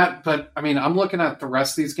than that, but I'm looking at the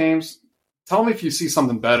rest of these games. Tell me if you see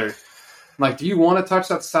something better. Do you want to touch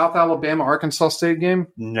that South Alabama Arkansas State game?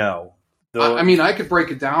 No. I could break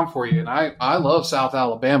it down for you, and I love South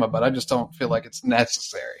Alabama, but I just don't feel like it's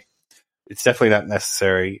necessary. It's definitely not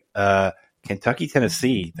necessary. Kentucky,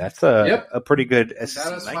 Tennessee. That's a pretty good SEC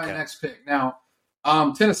That is my nightcap. next pick. Now,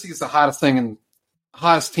 Tennessee is the hottest thing and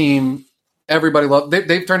hottest team. Everybody loves.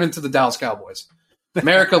 They've turned into the Dallas Cowboys.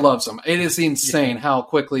 America loves them. It is insane how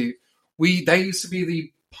quickly they used to be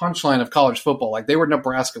the punchline of college football. They were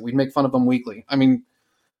Nebraska. We'd make fun of them weekly.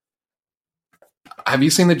 Have you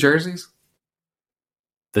seen the jerseys?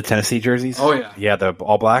 The Tennessee jerseys? Oh, yeah. Yeah, the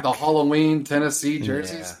all black? The Halloween Tennessee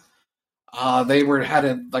jerseys. Yeah. They had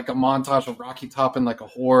a montage of Rocky Top and a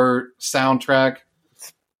horror soundtrack.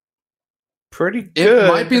 Pretty good. It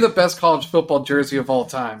might be the best college football jersey of all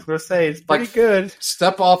time. I was going to say, it's pretty good.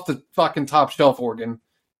 Step off the fucking top shelf, Oregon.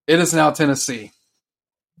 It is now Tennessee.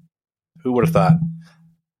 Who would have thought?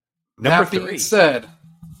 Number that being said,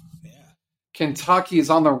 Kentucky is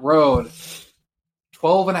on the road.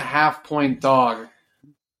 12.5 point dog.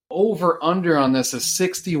 Over under on this is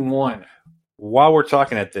 61. While we're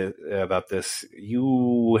talking about this,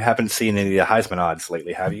 you haven't seen any of the Heisman odds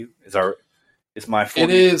lately, have you? Is my 40? It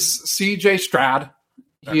is CJ Stroud.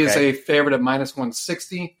 He is a favorite at minus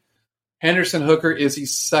 160. Henderson Hooker is the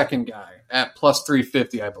second guy at plus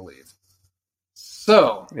 350, I believe.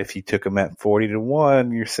 So if you took him at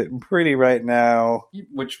 40-1, you're sitting pretty right now.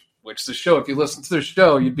 Which the show, if you listen to the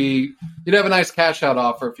show, you'd have a nice cash out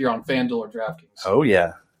offer if you're on FanDuel or DraftKings. Oh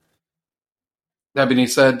yeah. That being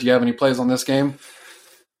said, do you have any plays on this game?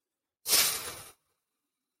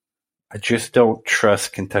 I just don't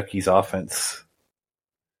trust Kentucky's offense.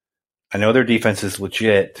 I know their defense is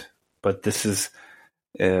legit, but this is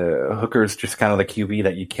Hooker's just kind of the QB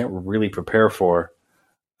that you can't really prepare for.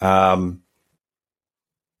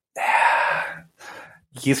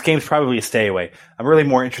 This game's probably a stay away. I'm really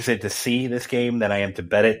more interested to see this game than I am to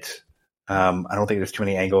bet it. I don't think there's too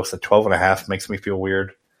many angles. The 12.5 makes me feel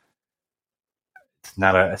weird. It's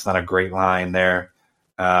not a great line there.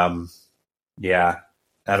 Yeah,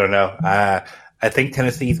 I don't know. I think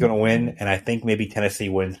Tennessee's going to win, and I think maybe Tennessee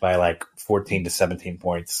wins by 14 to 17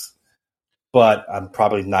 points. But I'm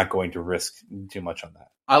probably not going to risk too much on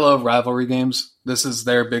that. I love rivalry games. This is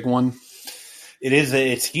their big one. It is.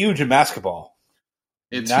 It's huge in basketball.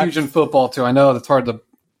 It's huge in football too. I know that's hard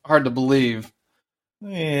to believe.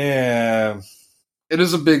 Yeah, it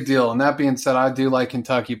is a big deal. And that being said, I do like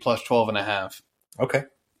Kentucky plus 12.5. Okay.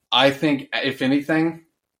 I think, if anything,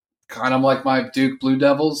 kind of like my Duke Blue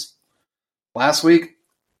Devils last week,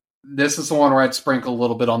 this is the one where I'd sprinkle a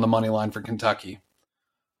little bit on the money line for Kentucky.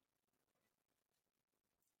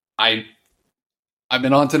 I've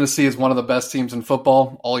been on Tennessee as one of the best teams in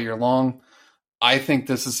football all year long. I think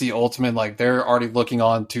this is the ultimate, they're already looking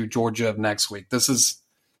on to Georgia of next week. This is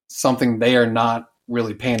something they are not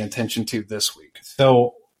really paying attention to this week.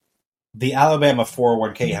 So the Alabama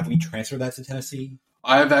 401k, have we transferred that to Tennessee?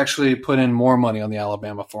 I've actually put in more money on the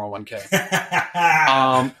Alabama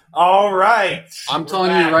 401k. All right. I'm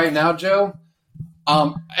telling you right now, Joe,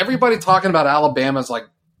 everybody talking about Alabama's like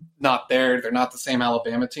not there. They're not the same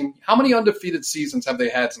Alabama team. How many undefeated seasons have they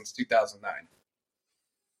had since 2009?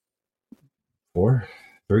 4,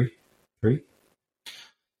 3.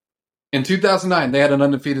 In 2009, they had an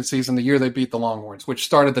undefeated season the year they beat the Longhorns, which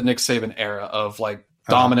started the Nick Saban era of like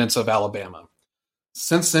dominance of Alabama.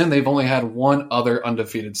 Since then, they've only had one other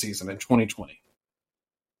undefeated season in 2020.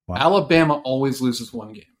 Wow. Alabama always loses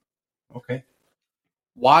one game. Okay.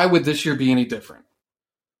 Why would this year be any different?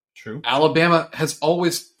 True. Alabama has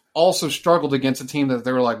always also struggled against a team that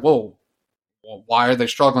they were like, whoa, well, why are they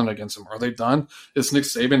struggling against them? Are they done? Is Nick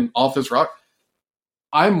Saban off his rock?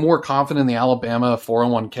 I'm more confident in the Alabama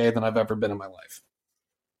 401k than I've ever been in my life.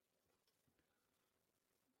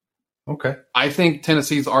 Okay. I think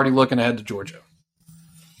Tennessee's already looking ahead to Georgia.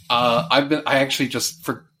 I actually just,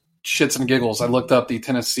 for shits and giggles, I looked up the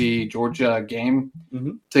Tennessee-Georgia game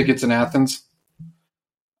tickets in Athens.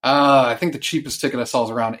 I think the cheapest ticket I saw was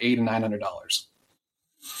around $800 and $900.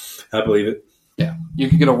 I believe it. Yeah, you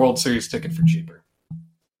can get a World Series ticket for cheaper.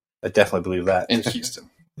 I definitely believe that. In Houston.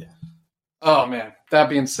 Yeah. Oh, man. That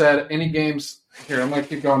being said, any games here? I'm going to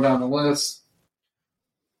keep going down the list.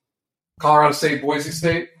 Colorado State, Boise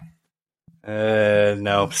State.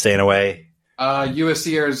 No, staying away.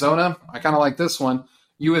 USC, Arizona. I kind of like this one.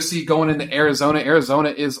 USC going into Arizona. Arizona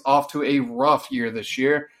is off to a rough year this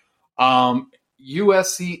year.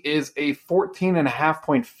 USC is a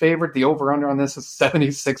 14.5-point favorite. The over-under on this is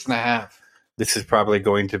 76.5. This is probably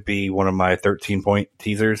going to be one of my 13-point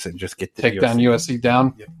teasers and just get the Take down USC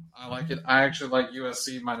down. Yep. I like it. I actually like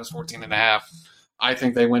USC minus 14.5. I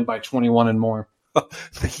think they win by 21 and more.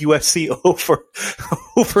 The USC over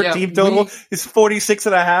team total is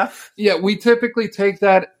 46.5. Yeah, we typically take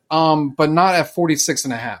that, but not at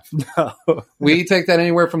 46.5. No. We take that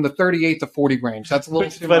anywhere from the 38 to 40 range. That's a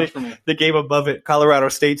little too much for me. The game above it, Colorado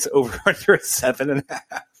State's over under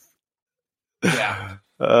 7.5. Yeah.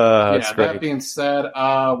 That's great. That being said,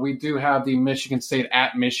 we do have the Michigan State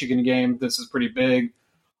at Michigan game. This is pretty big.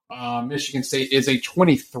 Michigan State is a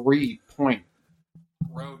 23-point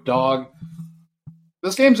road dog.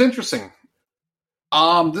 This game's interesting.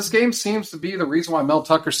 This game seems to be the reason why Mel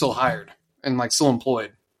Tucker's still hired and like still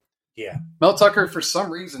employed. Yeah. Mel Tucker, for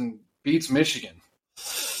some reason, beats Michigan.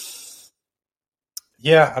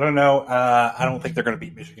 Yeah, I don't know. I don't think they're going to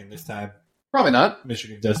beat Michigan this time. Probably not.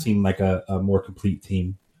 Michigan does seem like a more complete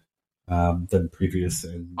team than previous.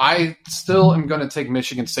 And I still am going to take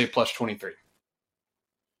Michigan State plus 23.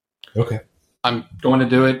 Okay. I'm going to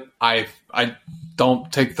do it. I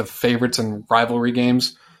don't take the favorites in rivalry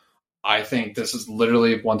games. I think this is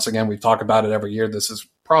literally, once again, we talk about it every year. This is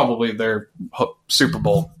probably their Super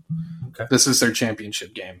Bowl. Okay. This is their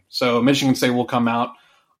championship game. So Michigan State will come out.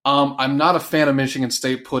 I'm not a fan of Michigan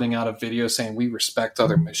State putting out a video saying we respect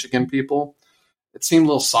other Michigan people. It seemed a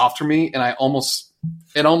little soft for me, and it almost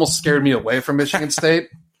scared me away from Michigan State.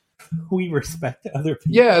 We respect other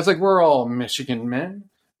people. Yeah, it's like we're all Michigan men.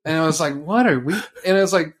 And I was like, what are we? And it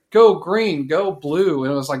was like, go green, go blue.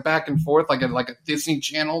 And it was like back and forth like a Disney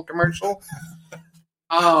Channel commercial.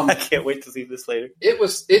 I can't wait to see this later.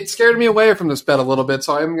 It scared me away from this bet a little bit,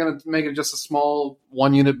 so I'm going to make it just a small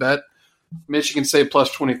 1-unit bet. Michigan State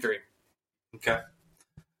plus 23. Okay.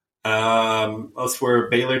 Elsewhere,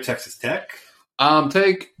 Baylor, Texas Tech.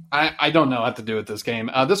 I don't know what to do with this game.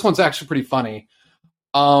 This one's actually pretty funny.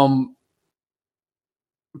 Baylor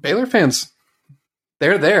fans,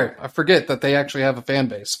 they're there. I forget that they actually have a fan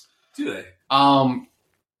base. Do they?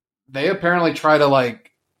 They apparently try to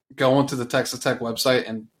go into the Texas Tech website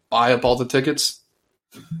and buy up all the tickets.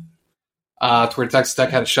 To where Texas Tech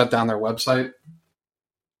had to shut down their website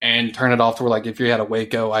and turn it off to where if you had a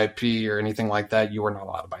Waco IP or anything like that, you were not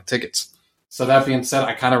allowed to buy tickets. So that being said,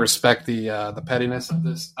 I kind of respect the pettiness of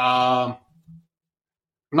this. I'm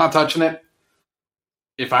not touching it.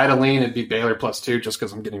 If I had to lean, it'd be Baylor plus 2 just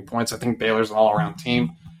because I'm getting points. I think Baylor's an all-around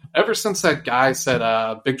team. Ever since that guy said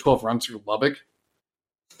Big 12 runs through Lubbock,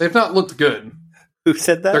 they've not looked good. Who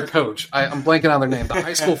said that? Their coach. I'm blanking on their name. The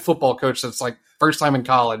high school football coach that's first time in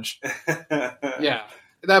college. Yeah.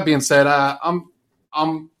 That being said, I'm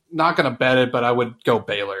not going to bet it, but I would go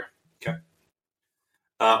Baylor. Okay.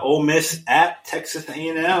 Ole Miss at Texas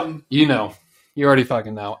A&M. You already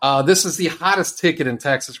fucking know. This is the hottest ticket in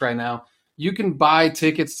Texas right now. You can buy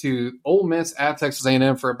tickets to Ole Miss at Texas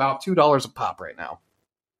A&M for about $2 a pop right now.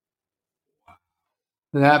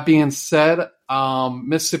 That being said,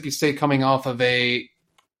 Mississippi State coming off of a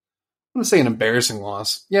going to say an embarrassing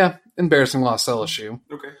loss. Yeah, embarrassing loss to LSU.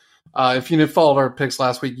 Okay. If you didn't follow our picks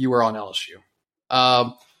last week, you were on LSU.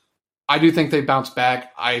 I do think they bounced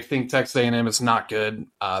back. I think Texas A&M is not good.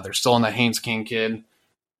 They're still on the Haynes King kid.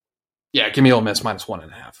 Yeah, give me Ole Miss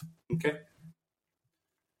 -1.5. Okay.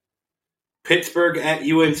 Pittsburgh at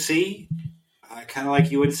UNC. I kind of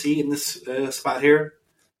like UNC in this spot here.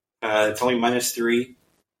 It's only -3.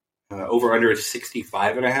 Over under is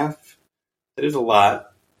 65.5. That is a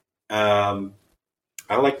lot. I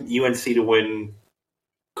like UNC to win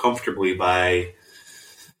comfortably by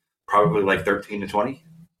probably like 13-20.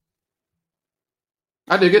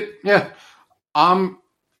 I dig it. Yeah.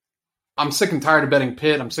 I'm sick and tired of betting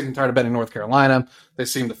Pitt. I'm sick and tired of betting North Carolina. They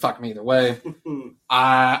seem to fuck me either way.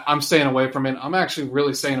 I'm staying away from it. I'm actually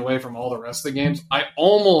really staying away from all the rest of the games. I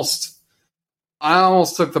almost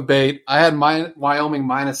took the bait. I had Wyoming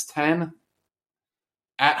 -10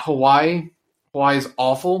 at Hawaii. Hawaii's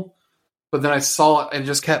awful. But then I saw it and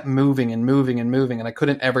just kept moving and moving and moving, and I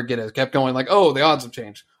couldn't ever get it. It kept going like, oh, the odds have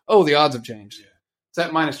changed. Oh, the odds have changed. Yeah. It's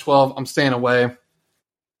at -12. I'm staying away.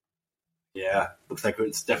 Yeah, looks like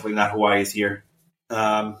it's definitely not Hawaii's year.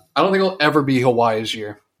 I don't think it'll ever be Hawaii's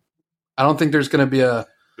year. I don't think there's going to be a...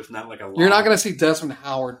 There's not like a... You're not going to see Desmond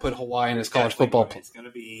Howard put Hawaii in his college football. It's going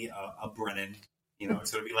to be a Brennan. You know,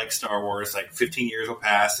 it's going to be like Star Wars. Like 15 years will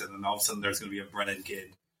pass, and then all of a sudden there's going to be a Brennan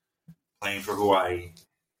kid playing for Hawaii.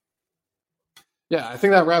 Yeah, I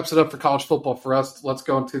think that wraps it up for college football for us. Let's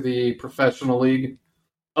go into the professional league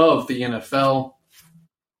of the NFL.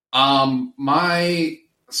 My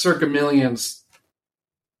Circa Millions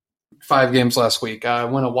 5 games last week. I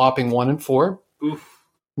went a whopping 1-4. Oof.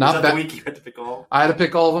 Not bad. Week you had to pick all? I had to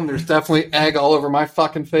pick all of them. There's definitely egg all over my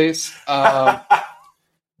fucking face.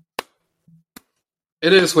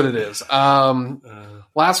 It is what it is.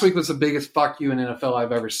 Last week was the biggest fuck you in NFL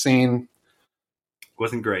I've ever seen.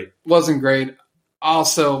 Wasn't great. Wasn't great.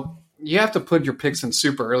 Also, you have to put your picks in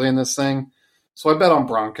super early in this thing. So I bet on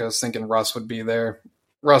Broncos thinking Russ would be there.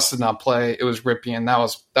 Russ did not play. It was Ripien.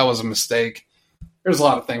 That was a mistake. There's a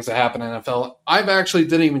lot of things that happen in NFL. I've actually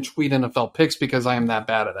didn't even tweet NFL picks because I am that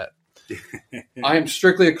bad at it. I am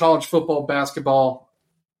strictly a college football, basketball,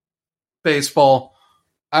 baseball.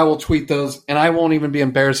 I will tweet those, and I won't even be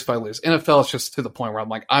embarrassed if I lose. NFL is just to the point where I'm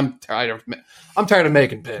like, I'm tired of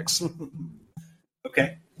making picks.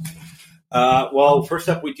 Okay. Well, first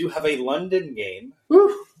up, we do have a London game.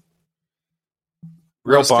 Woo.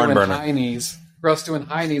 Real barn burner. Russ doing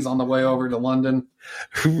Heine's on the way over to London.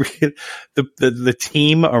 the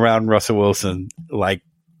team around Russell Wilson, like,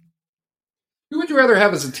 who would you rather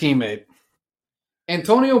have as a teammate?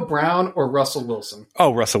 Antonio Brown or Russell Wilson?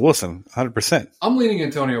 Oh, Russell Wilson, 100%. I'm leaning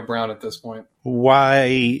Antonio Brown at this point.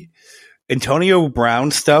 Why? Antonio Brown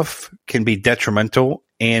stuff can be detrimental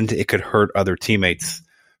and it could hurt other teammates.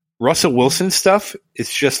 Russell Wilson stuff is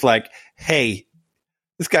just like, hey,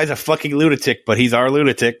 this guy's a fucking lunatic, but he's our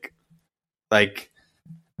lunatic. Like,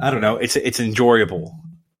 I don't know. It's enjoyable.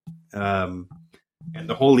 And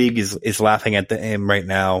the whole league is laughing at him right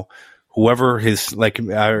now. Whoever his, like,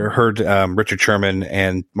 I heard Richard Sherman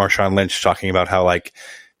and Marshawn Lynch talking about how, like,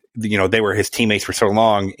 you know, they were his teammates for so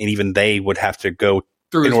long, and even they would have to go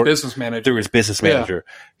through his business manager.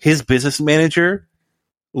 His business manager,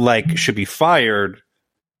 like, should be fired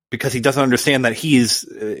because he doesn't understand that he's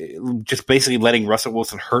just basically letting Russell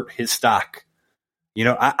Wilson hurt his stock. You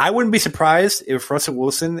know, I wouldn't be surprised if Russell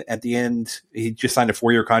Wilson, at the end, he just signed a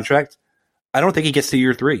 4-year contract. I don't think he gets to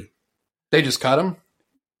year 3. They just cut him?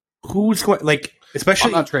 Who's going, like,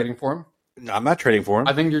 especially... I'm not trading for him. No, I'm not trading for him.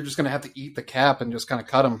 I think you're just going to have to eat the cap and just kind of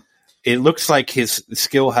cut him. It looks like his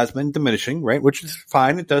skill has been diminishing, right? Which is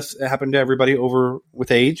fine. It does happen to everybody over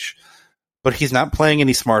with age. But he's not playing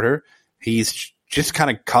any smarter. He's just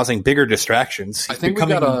kind of causing bigger distractions. I think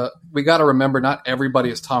we gotta remember not everybody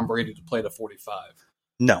is Tom Brady to play to 45.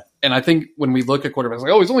 No. And I think when we look at quarterbacks,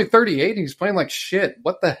 like, oh, he's only 38 and he's playing like shit.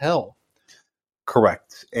 What the hell?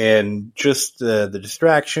 Correct. And just the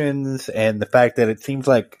distractions and the fact that it seems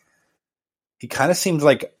like he kind of seems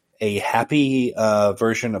like a happy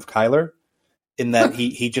version of Kyler in that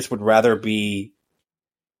he just would rather be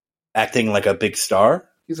acting like a big star.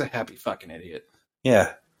 He's a happy fucking idiot.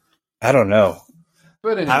 Yeah. I don't know.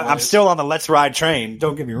 But anyways, I'm still on the let's ride train.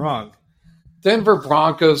 Don't get me wrong. Denver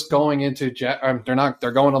Broncos going into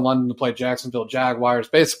they're going to London to play Jacksonville Jaguars.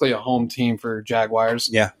 Basically a home team for Jaguars.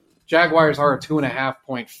 Yeah. Jaguars are a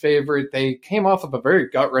 2.5-point favorite. They came off of a very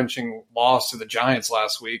gut-wrenching loss to the Giants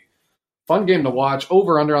last week. Fun game to watch.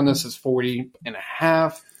 Over-under on this is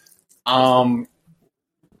 40.5. I'm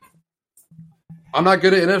not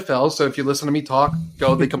good at NFL, so if you listen to me talk,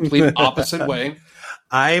 go the complete opposite way.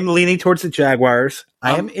 I'm leaning towards the Jaguars.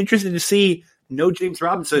 I am interested to see no James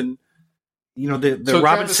Robinson. You know, the so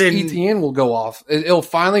Robinson Travis Etienne will go off. It'll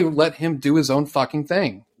finally let him do his own fucking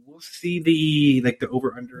thing. We'll see the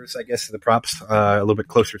over-unders, I guess, the props a little bit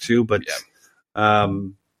closer too. But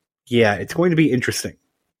yeah, it's going to be interesting.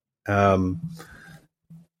 That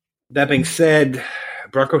being said,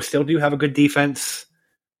 Broncos still do have a good defense.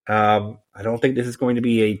 I don't think this is going to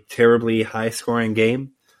be a terribly high-scoring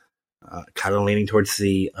game. Kind of leaning towards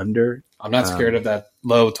the under. I'm not scared of that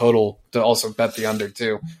low total to also bet the under,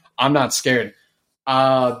 too. I'm not scared.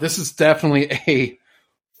 This is definitely a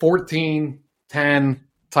 14-10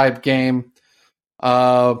 type game.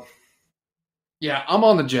 Yeah, I'm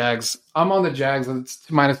on the Jags. It's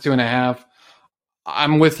 -2.5.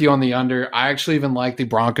 I'm with you on the under. I actually even like the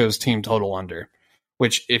Broncos team total under,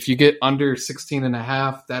 which if you get under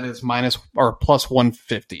 16.5, that is minus or plus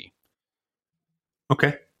 150.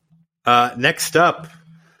 Okay. Next up,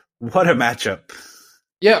 what a matchup.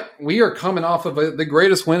 Yeah, we are coming off of the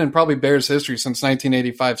greatest win in probably Bears history since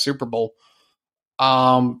 1985 Super Bowl.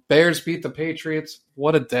 Bears beat the Patriots.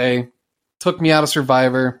 What a day. Took me out of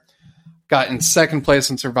Survivor. Got in second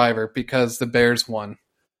place in Survivor because the Bears won.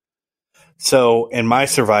 So in my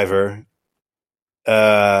Survivor,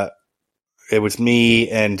 it was me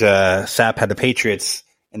and Sap had the Patriots,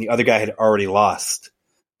 and the other guy had already lost.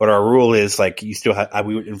 But our rule is like you still have.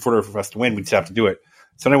 In order for us to win, we'd still have to do it.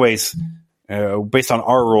 So, anyways, based on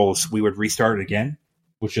our rules, we would restart it again,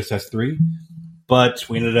 which just has 3. But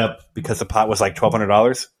we ended up, because the pot was like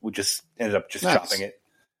 $1,200, we just ended up just chopping it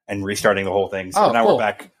and restarting the whole thing. So now cool.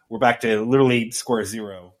 We're back to literally square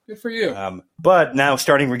zero. Good for you. But now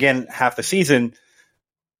starting again half the season,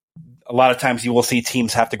 a lot of times you will see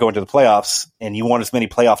teams have to go into the playoffs, and you want as many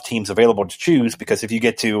playoff teams available to choose, because if you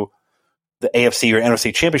get to the AFC or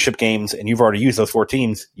NFC championship games and you've already used those 4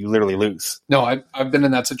 teams, you literally lose. No, I've been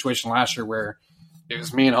in that situation last year where it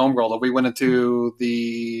was me and Homegirl that we went into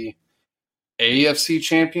the AFC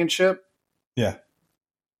championship. Yeah.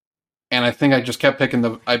 And I think I just kept picked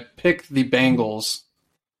the Bengals.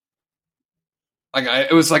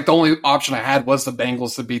 It was like the only option I had was the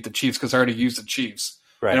Bengals to beat the Chiefs because I already used the Chiefs.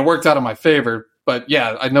 Right. And it worked out in my favor. But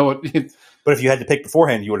yeah, I know it. But if you had to pick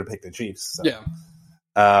beforehand, you would have picked the Chiefs. So. Yeah.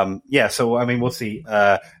 So I mean, we'll see.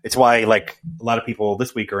 It's why like a lot of people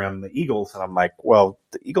this week are on the Eagles, and I'm like, well,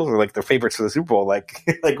 the Eagles are like the favorites for the Super Bowl. Like,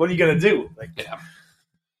 what are you gonna do? Like, yeah.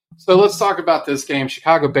 So let's talk about this game.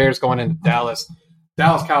 Chicago Bears going into Dallas.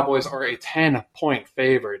 Dallas Cowboys are a 10-point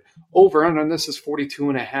favorite. Over under on this is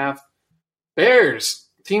 42.5. Bears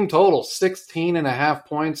team total 16.5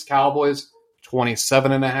 points. Cowboys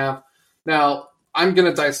 27.5. Now I'm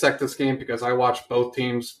gonna dissect this game because I watched both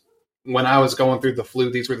teams. When I was going through the flu,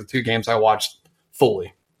 these were the 2 games I watched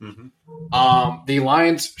fully. Mm-hmm. The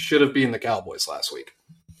Lions should have beaten the Cowboys last week.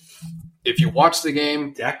 If you watch the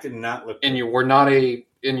game, Dak did not look, and you were not a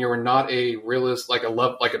realist, like an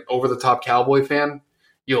over the top Cowboy fan,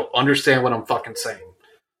 you'll understand what I'm fucking saying.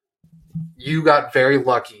 You got very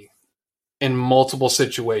lucky in multiple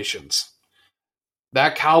situations.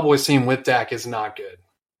 That Cowboys team with Dak is not good.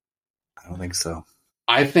 I don't think so.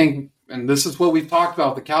 I think. And this is what we've talked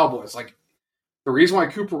about with the Cowboys. Like, the reason why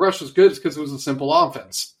Cooper Rush was good is because it was a simple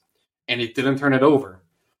offense. And he didn't turn it over.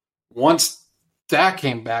 Once Dak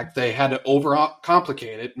came back, they had to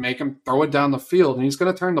overcomplicate it, make him throw it down the field, and he's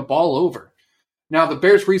going to turn the ball over. Now, the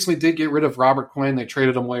Bears recently did get rid of Robert Quinn. They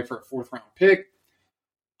traded him away for a 4th-round pick.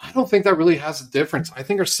 I don't think that really has a difference. I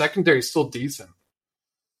think our secondary is still decent.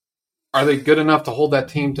 Are they good enough to hold that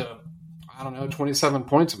team to, 27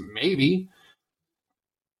 points? Maybe.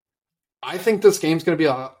 I think this game's going to be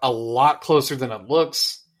a lot closer than it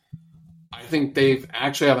looks. I think they've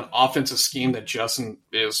actually have an offensive scheme that Justin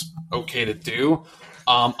is okay to do.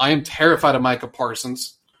 I am terrified of Micah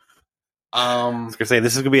Parsons. I was going to say,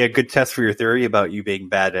 this is going to be a good test for your theory about you being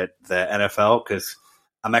bad at the NFL, because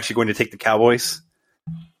I'm actually going to take the Cowboys.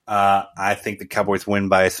 I think the Cowboys win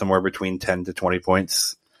by somewhere between 10 to 20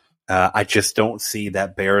 points. I just don't see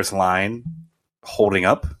that Bears line holding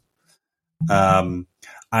up.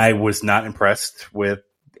 I was not impressed with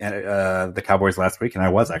the Cowboys last week, and I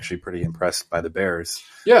was actually pretty impressed by the Bears.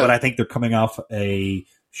 Yeah. But I think they're coming off a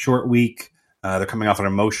short week. They're coming off an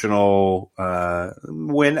emotional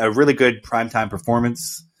win, a really good primetime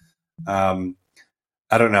performance. I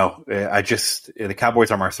don't know. The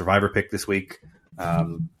Cowboys are my survivor pick this week. I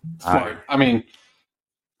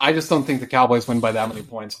just don't think the Cowboys win by that many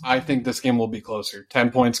points. I think this game will be closer.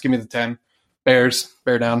 10 points. Give me the 10. Bears,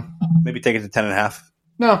 bear down. Maybe take it to 10.5.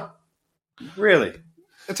 No. Really?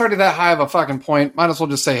 It's already that high of a fucking point. Might as well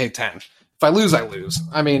just say, hey, 10. If I lose, I lose.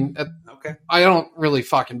 I mean, Okay. I don't really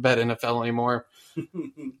fucking bet NFL anymore.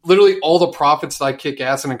 Literally, all the profits that I kick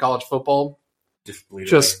ass in college football Just bleed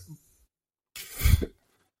just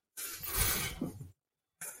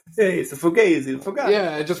hey, it's a fugazi, it's a fugazi.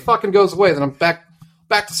 yeah, it just fucking goes away. Then I'm back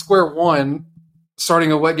to square one,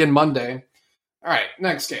 starting again Monday. All right,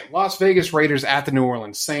 next game: Las Vegas Raiders at the New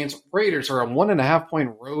Orleans Saints. Raiders are a 1.5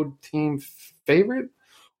 point road team favorite.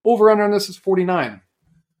 Over under on this is 49.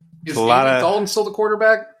 Is Andy Dalton still the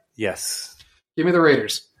quarterback? Yes. Give me the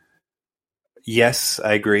Raiders. Yes,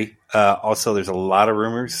 I agree. Also, there's a lot of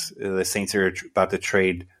rumors the Saints are about to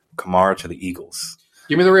trade Kamara to the Eagles.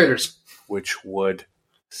 Give me the Raiders. Which would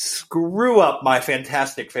screw up my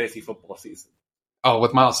fantastic fantasy football season. Oh,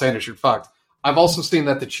 with Miles Sanders, you're fucked. I've also seen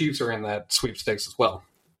that the Chiefs are in that sweepstakes as well.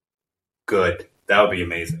 Good. That would be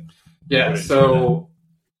amazing. Yeah, so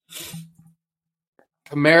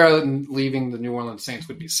Kamara leaving the New Orleans Saints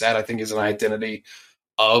would be sad. I think is an identity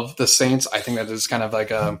of the Saints. I think that is kind of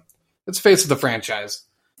like it's face of the franchise.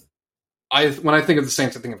 When I think of the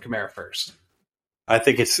Saints, I think of Kamara first. I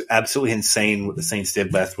think it's absolutely insane what the Saints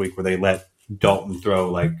did last week where they let Dalton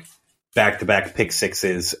throw like back-to-back pick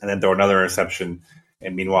sixes and then throw another interception.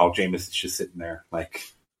 And meanwhile, Jameis is just sitting there. Like,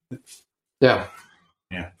 yeah.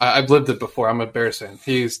 Yeah. I've lived it before. I'm a Bears fan.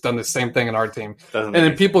 He's done the same thing in our team. And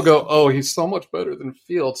then people go, oh, he's so much better than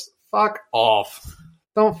Fields. Fuck off.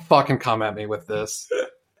 Don't fucking come at me with this.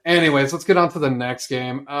 Anyways, let's get on to the next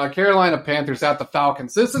game. Carolina Panthers at the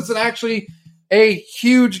Falcons. This is actually a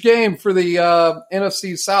huge game for the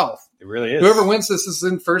NFC South. It really is. Whoever wins this is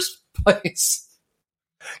in first place.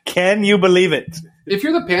 Can you believe it? If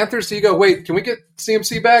you're the Panthers, you go, wait, can we get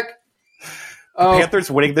CMC back? The Panthers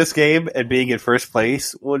winning this game and being in first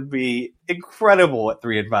place would be incredible at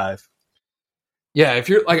 3-5. Yeah, if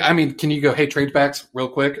you're like, I mean, can you go, hey, trade backs real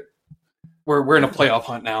quick? We're in a playoff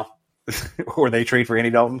hunt now. Or they trade for Andy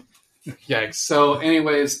Dalton. Yikes. So,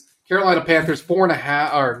 anyways, Carolina Panthers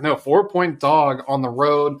 4-point dog on the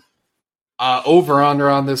road. Over under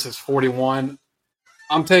on this is 41.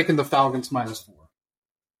 I'm taking the Falcons -4.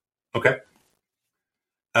 Okay.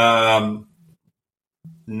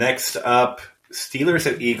 Next up,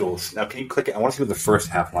 Steelers at Eagles. Now, can you click it? I want to see what the first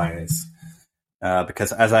half line is.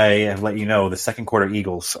 Because as I have let you know, the second quarter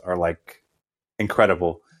Eagles are like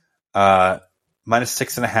incredible.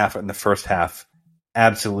 -6.5 in the first half.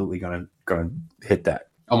 Absolutely gonna hit that.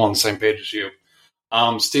 I'm on the same page as you.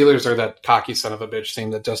 Steelers are that cocky son of a bitch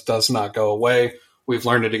team that just does not go away. We've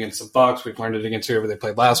learned it against the Bucs. We've learned it against whoever they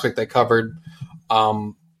played last week. They covered.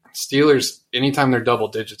 Steelers, anytime they're double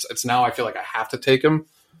digits, it's now I feel like I have to take them.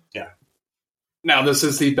 Yeah. Now, this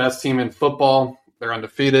is the best team in football. They're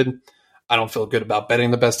undefeated. I don't feel good about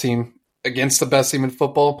betting the best team against the best team in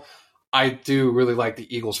football. I do really like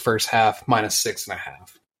the Eagles first half,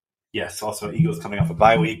 -6.5. Yes, also Eagles coming off a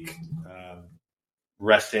bye week.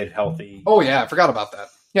 Rested, healthy. Oh, yeah, I forgot about that.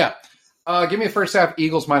 Yeah. Give me a first half,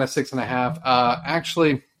 Eagles -6.5.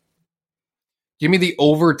 Actually, give me the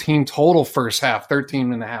over team total first half,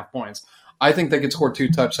 13.5 points. I think they could score 2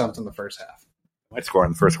 touchdowns in the first half. Might score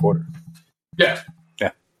in the first quarter. Yeah.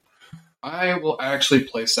 Yeah. I will actually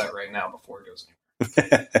place that right now before it goes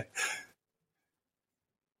anywhere.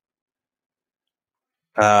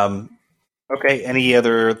 Okay, any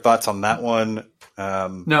other thoughts on that one?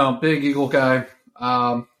 No, big Eagle guy.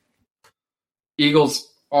 Eagles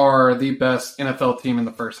are the best NFL team in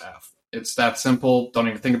the first half. It's that simple. Don't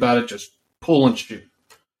even think about it. Just pull and shoot.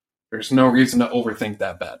 There's no reason to overthink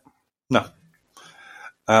that bet. No.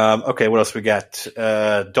 Okay, what else we got?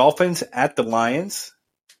 Dolphins at the Lions.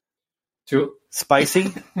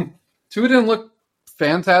 Spicy. Tua didn't look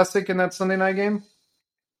fantastic in that Sunday night game.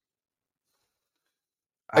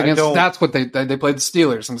 That's what they played the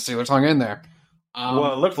Steelers, and the Steelers hung in there.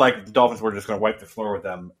 Well, it looked like the Dolphins were just going to wipe the floor with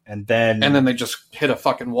them, and then they just hit a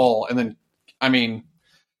fucking wall. And then, I mean,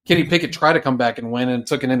 Kenny Pickett tried to come back and win, and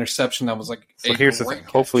took an interception that was like. So here's the thing.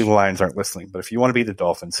 Hopefully, the Lions aren't listening, but if you want to beat the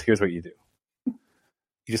Dolphins, here's what you do: you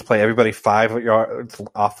just play everybody 5 yards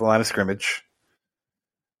off the line of scrimmage.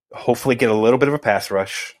 Hopefully, get a little bit of a pass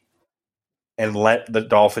rush, and let the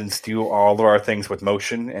Dolphins do all of our things with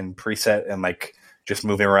motion and preset and like. Just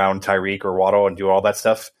moving around Tyreek or Waddle and do all that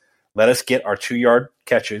stuff. Let us get our 2-yard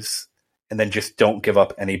catches and then just don't give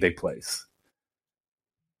up any big plays.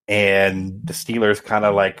 And the Steelers kind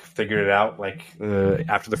of like figured it out like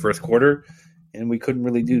after the first quarter, and we couldn't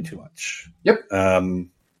really do too much. Yep.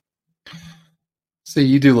 See,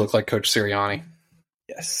 you do look like Coach Sirianni.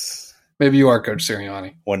 Yes. Maybe you are Coach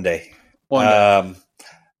Sirianni. One day.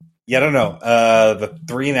 Yeah, I don't know. The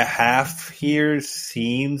 3.5 here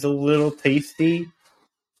seems a little tasty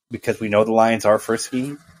because we know the Lions are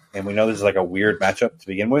frisky, and we know this is like a weird matchup to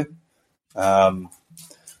begin with. The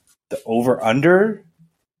over-under?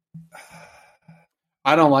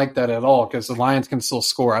 I don't like that at all because the Lions can still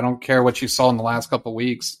score. I don't care what you saw in the last couple of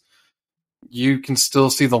weeks. You can still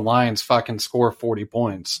see the Lions fucking score 40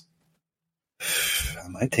 points. I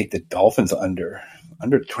might take the Dolphins under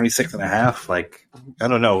 26.5. Like, I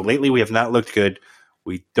don't know. Lately, we have not looked good.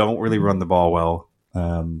 We don't really run the ball well,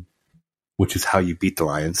 which is how you beat the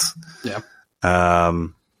Lions. Yeah. Yeah,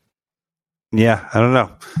 I don't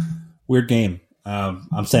know. Weird game.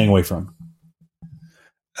 I'm staying away from.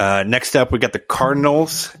 Next up, we got the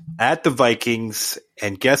Cardinals at the Vikings.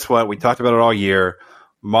 And guess what? We talked about it all year.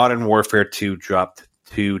 Modern Warfare 2 dropped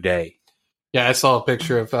today. Yeah, I saw a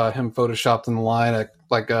picture of him photoshopped in the line at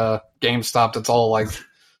like GameStop. It's all like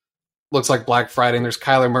looks like Black Friday, and there's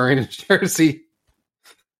Kyler Murray in his jersey.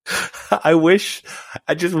 I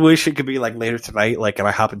just wish it could be like later tonight, like, and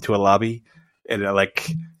I hop into a lobby and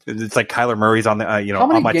it's like Kyler Murray's on the How many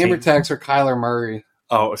on my gamer team. tags are Kyler Murray?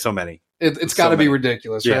 Oh, so many. It's got to be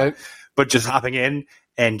ridiculous, Yeah. right? But just hopping in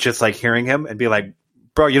and just like hearing him and be like,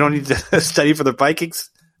 bro, you don't need to study for the Vikings.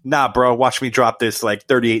 Nah, bro, watch me drop this like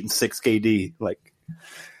 38-6 KD. Like,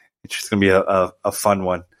 it's just gonna be a fun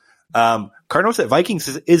one. Cardinals at Vikings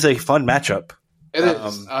is a fun matchup. It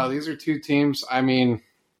is. These are two teams. I mean,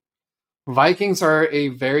 Vikings are a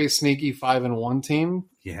very sneaky 5-1 team.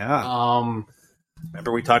 Yeah.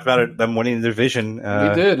 Remember we talked about it, them winning the division.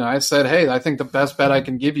 We did. And I said, hey, I think the best bet I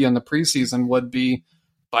can give you in the preseason would be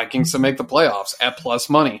Vikings to make the playoffs at plus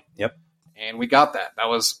money. Yep. And we got that. That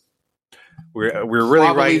was we're really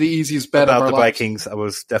probably right the easiest bet about of our the lives. Vikings. I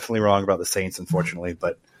was definitely wrong about the Saints, unfortunately.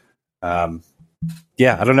 But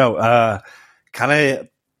yeah, I don't know. Kind of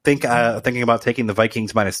thinking about taking the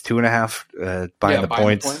Vikings minus 2.5, buying the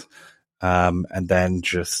points. And then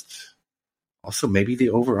just also maybe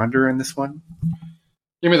the over-under in this one.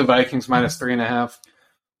 Give me the Vikings minus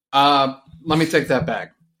 3.5. Let me take that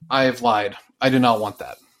back. I have lied. I do not want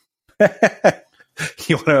that.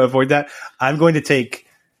 You want to avoid that? I'm going to take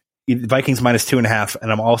Vikings minus 2.5,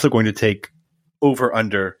 and I'm also going to take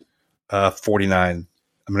over-under 49.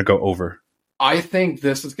 I'm going to go over. I think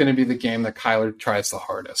this is going to be the game that Kyler tries the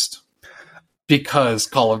hardest because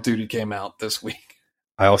Call of Duty came out this week.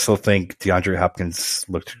 I also think DeAndre Hopkins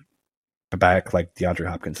looked back like DeAndre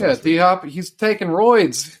Hopkins. Yeah, D-Hop, he's taking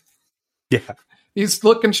roids. Yeah. He's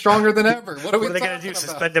looking stronger than ever. What are What are they going to do?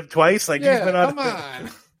 Suspend him twice? Like, Yeah, he's been on. come on.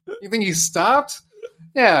 You think he stopped?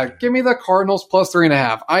 Yeah, give me the Cardinals plus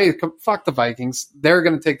 3.5. Fuck the Vikings. They're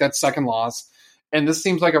going to take that second loss, and this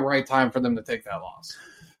seems like a right time for them to take that loss.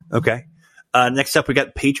 Okay. Next up, we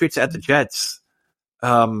got Patriots at the Jets.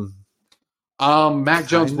 Mac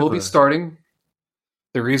Jones will be starting.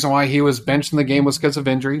 The reason why he was benched in the game was because of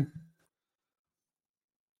injury.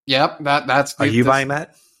 Yep, that's. Are you buying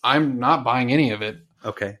that? I'm not buying any of it.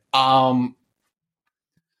 Okay. Um,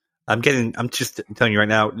 I'm just telling you right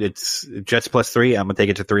now, it's Jets plus 3. I'm gonna take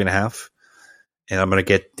it to 3.5, and I'm gonna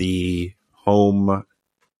get the home.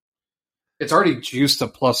 It's already juiced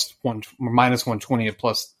to minus 120 at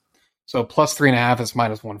plus. So plus 3.5 is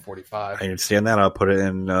minus 145. I understand that. I'll put it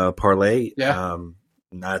in parlay. Yeah.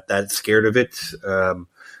 Not that scared of it.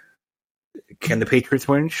 Can the Patriots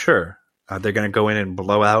win? Sure. They're going to go in and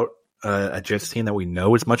blow out a Jets team that we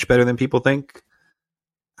know is much better than people think.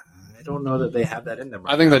 I don't know that they have that in them.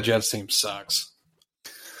 I think the Jets team sucks.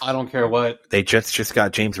 I don't care what. They just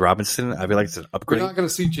got James Robinson. I feel like it's an We're upgrade. not going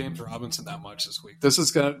to see James Robinson that much this week. This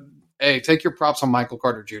is going to. Hey, take your props on Michael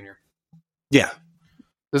Carter Jr. Yeah.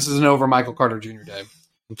 This is an over Michael Carter Jr. day.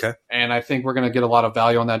 Okay. And I think we're going to get a lot of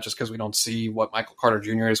value on that just because we don't see what Michael Carter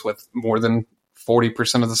Jr. is with more than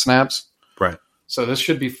 40% of the snaps. Right. So this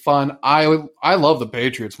should be fun. I love the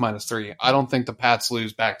Patriots minus 3. I don't think the Pats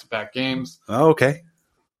lose back-to-back games. Oh, okay.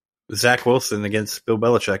 Zach Wilson against Bill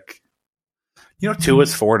Belichick. You know,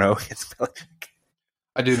 Tua's 4-0 against Belichick.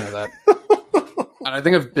 I do know that. And I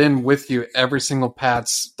think I've been with you every single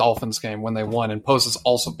Pats Dolphins game when they won, and Post has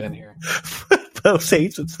also been here. Post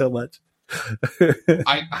hates it so much.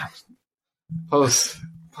 Post,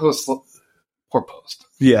 poor Post.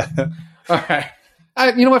 Yeah. All right.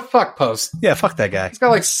 You know what? Fuck Post. Yeah, fuck that guy. He's got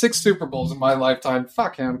like 6 Super Bowls in my lifetime.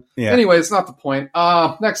 Fuck him. Yeah. Anyway, it's not the point.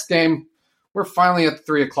 Next game, we're finally at the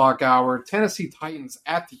 3 o'clock hour. Tennessee Titans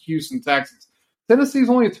at the Houston Texans. Tennessee's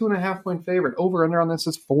only a 2.5 point favorite. Over under on this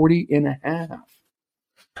is 40.5.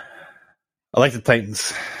 I like the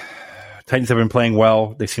Titans. Titans have been playing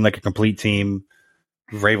well. They seem like a complete team.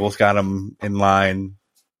 Vrabel's got them in line.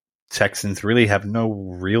 Texans really have no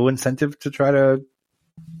real incentive to try to,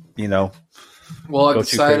 Well, I've Go too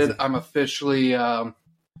decided crazy. I'm officially going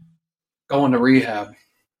to rehab.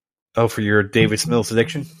 Oh, for your Davis Mills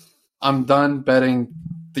addiction? I'm done betting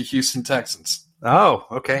the Houston Texans. Oh,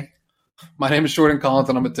 okay. My name is Jordan Collins,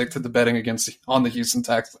 and I'm addicted to betting on the Houston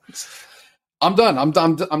Texans. I'm done. I'm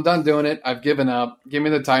done doing it. I've given up. Give me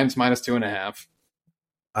the Titans minus 2.5.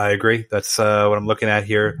 I agree. That's what I'm looking at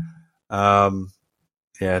here. Yeah,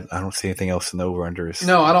 I don't see anything else in the over-unders.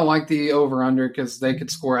 No, I don't like the over-under because they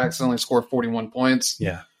could accidentally score 41 points.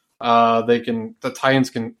 Yeah. The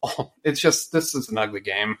Titans can. Oh, it's just, this is an ugly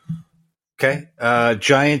game. Okay.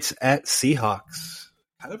 Giants at Seahawks.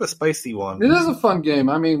 Kind of a spicy one. It is a fun game.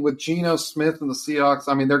 I mean, with Geno Smith and the Seahawks,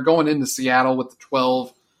 I mean, they're going into Seattle with the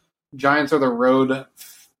 12. Giants are the road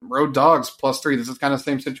dogs +3. This is kind of the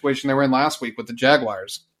same situation they were in last week with the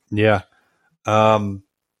Jaguars. Yeah. Man,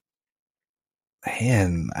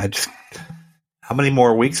 how many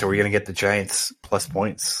more weeks are we going to get the Giants plus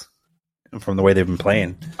points from the way they've been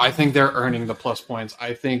playing? I think they're earning the plus points.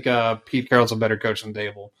 I think Pete Carroll's a better coach than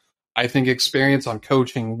Dable. I think experience on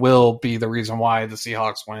coaching will be the reason why the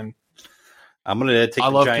Seahawks win. I'm going to take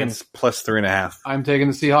the Giants plus 3.5. I'm taking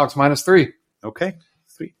the Seahawks -3. Okay,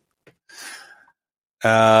 sweet.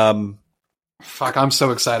 Fuck, I'm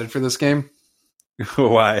so excited for this game.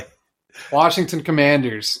 Why? Washington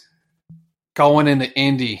Commanders going into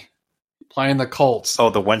Indy, playing the Colts.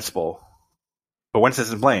 Oh, the Wentz Bowl. But Wentz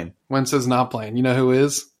isn't playing. Wentz is not playing. You know who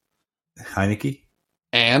is? Heineke.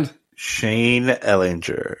 And? Shane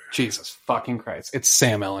Ellinger. Jesus fucking Christ. It's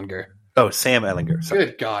Sam Ellinger. Oh, Sam Ellinger. Sorry.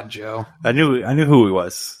 Good God, Joe. I knew who he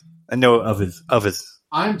was. I know of his.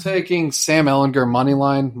 I'm taking Sam Ellinger money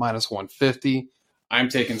line -150. I'm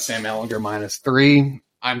taking Sam Ellinger -3.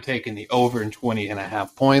 I'm taking the over in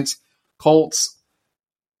 20.5 points. Colts.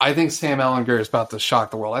 I think Sam Ellinger is about to shock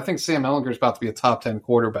the world. I think Sam Ellinger is about to be a top 10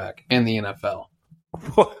 quarterback in the NFL.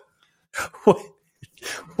 What?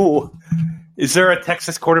 Is there a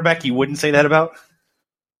Texas quarterback you wouldn't say that about?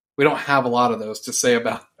 We don't have a lot of those to say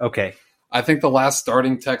about. Okay. I think the last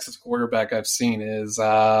starting Texas quarterback I've seen is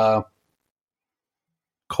Colt,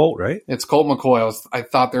 right? It's Colt McCoy. I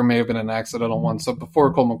thought there may have been an accidental one. So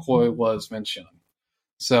before Colt McCoy was Vince Young.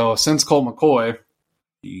 So since Colt McCoy,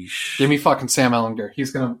 Yeesh. give me fucking Sam Ellinger.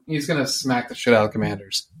 He's gonna smack the shit out of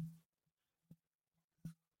Commanders.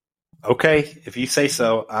 Okay, if you say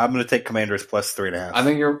so, I'm going to take Commanders plus 3.5. I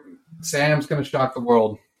think Sam's gonna shock the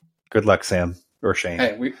world. Good luck, Sam or Shane.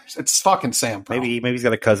 Hey, it's fucking Sam. Bro. Maybe he's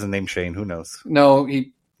got a cousin named Shane. Who knows? No,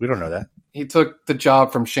 we don't know that. He took the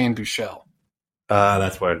job from Shane Buechele.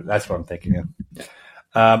 That's what I'm thinking of.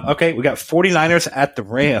 Yeah. Okay, we got 49ers at the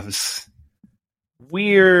Rams.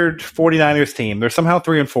 Weird 49ers team. They're somehow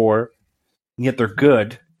 3-4, and yet they're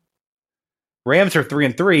good. Rams are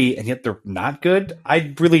 3-3, and yet they're not good.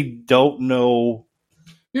 I really don't know.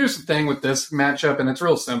 Here's the thing with this matchup, and it's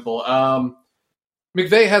real simple.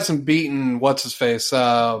 McVay hasn't beaten what's-his-face.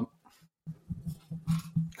 Kyle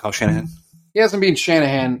Shanahan? He hasn't beaten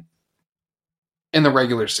Shanahan in the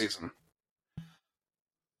regular season.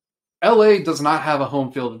 LA does not have a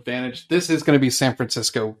home field advantage. This is going to be San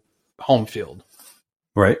Francisco home field.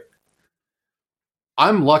 Right.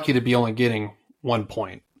 I'm lucky to be only getting 1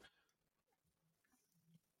 point.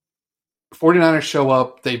 49ers show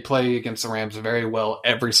up. They play against the Rams very well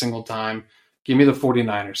every single time. Give me the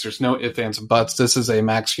 49ers. There's no ifs, ands, and buts. This is a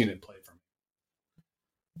max unit play for me.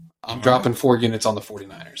 I'm dropping 4 units on the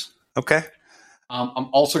 49ers. Okay. I'm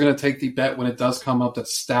also going to take the bet when it does come up that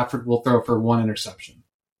Stafford will throw for 1 interception.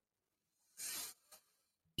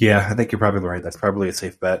 Yeah, I think you're probably right. That's probably a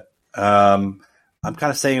safe bet. I'm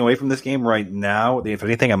kind of staying away from this game right now. If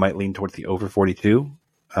anything, I might lean towards the over 42.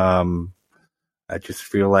 I just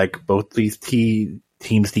feel like both these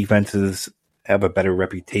teams' defenses have a better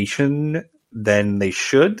reputation than they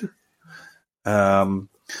should. Yeah,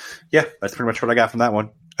 that's pretty much what I got from that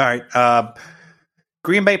one. All right.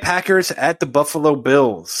 Green Bay Packers at the Buffalo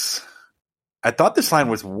Bills. I thought this line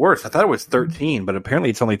was worse. I thought it was 13, but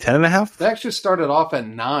apparently it's only 10.5. They actually started off at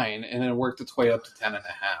 9 and then worked its way up to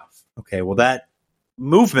 10.5. Okay, well, that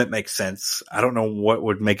movement makes sense. I don't know what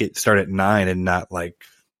would make it start at 9 and not like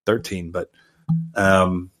 13, but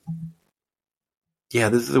yeah,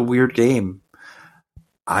 this is a weird game.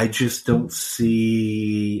 I just don't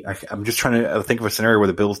see. I'm just trying to think of a scenario where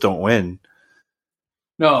the Bills don't win.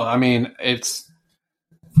 No, I mean, it's.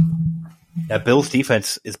 That Bills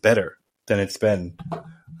defense is better than it's been.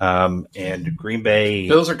 And Green Bay.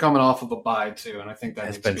 Bills are coming off of a bye, too, and I think that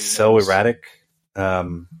has been so erratic.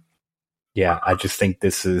 Yeah, I just think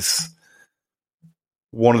this is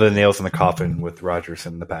one of the nails in the coffin with Rodgers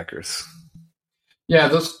and the Packers. Yeah,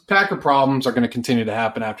 those Packer problems are going to continue to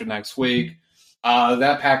happen after next week.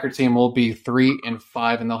 That Packer team will be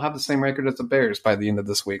 3-5, and they'll have the same record as the Bears by the end of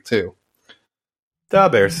this week, too. The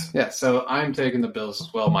Bears. Yeah, so I'm taking the Bills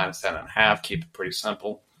as well, -10.5. Keep it pretty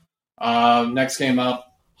simple. Next game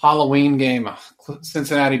up, Halloween game,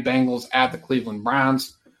 Cincinnati Bengals at the Cleveland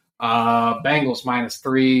Browns. Bengals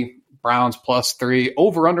 -3, Browns +3.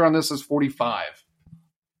 Over-under on this is 45.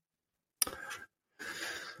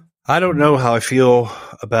 I don't know how I feel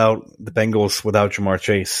about the Bengals without Jamar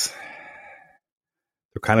Chase.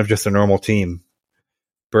 They're kind of just a normal team.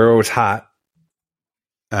 Burrow is hot.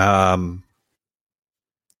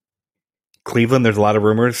 Cleveland, there's a lot of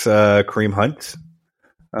rumors. Kareem Hunt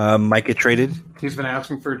might get traded. He's been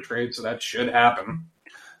asking for a trade, so that should happen.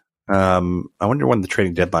 I wonder when the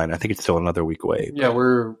trading deadline. I think it's still another week away. Yeah,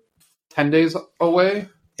 we're 10 days away.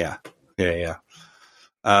 Yeah.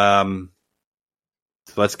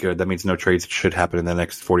 So that's good. That means no trades should happen in the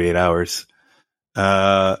next 48 hours.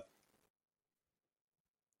 Yeah,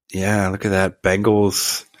 look at that.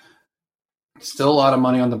 Bengals. Still a lot of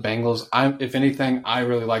money on the Bengals. If anything, I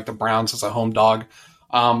really like the Browns as a home dog.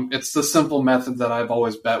 It's the simple method that I've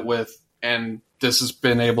always bet with, and this has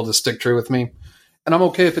been able to stick true with me. And I'm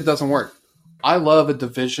okay if it doesn't work. I love a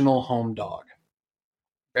divisional home dog.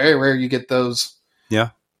 Very rare you get those. Yeah.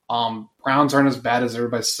 Browns aren't as bad as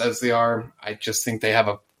everybody says they are. I just think they have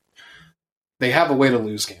a way to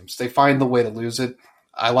lose games. They find the way to lose it.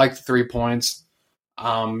 I like the 3 points.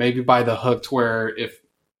 Maybe by the hook to where if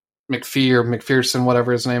McPhee or McPherson,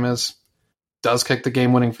 whatever his name is, does kick the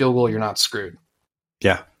game-winning field goal, you're not screwed.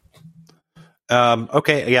 Yeah.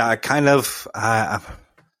 Okay. Yeah.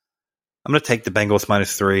 I'm going to take the Bengals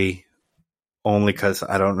 -3 only because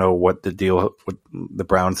I don't know what the deal with the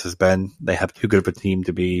Browns has been. They have too good of a team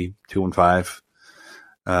to be 2-5.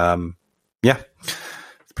 Yeah.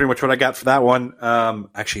 That's pretty much what I got for that one.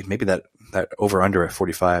 Actually, maybe that over-under at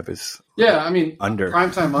 45 is under.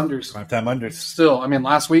 Primetime unders. Primetime unders. Still,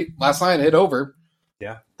 last night it hit over.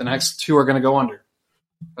 Yeah. The next two are going to go under.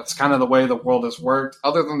 That's kind of the way the world has worked.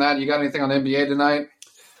 Other than that, you got anything on NBA tonight?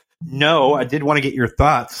 No, I did want to get your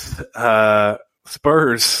thoughts.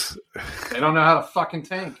 Spurs. They don't know how to fucking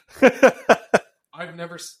tank.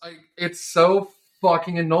 It's so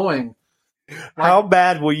fucking annoying. How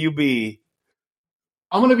bad will you be?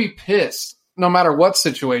 I'm going to be pissed no matter what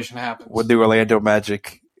situation happens. Would the Orlando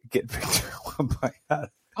Magic get picked by us?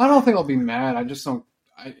 I don't think I'll be mad. I just don't.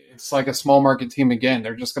 It's like a small market team again.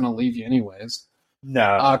 They're just going to leave you anyways.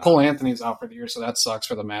 No. Cole Anthony's out for the year, so that sucks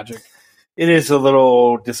for the Magic. It is a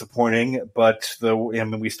little disappointing, but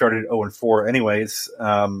we started 0-4 anyways.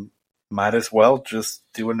 Might as well just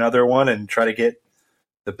do another one and try to get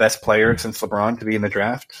the best player since LeBron to be in the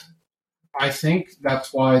draft. I think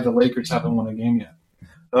that's why the Lakers haven't won a game yet.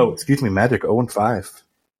 Oh, excuse me, Magic 0-5.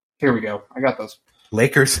 Here we go. I got those.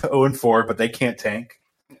 Lakers 0-4, but they can't tank.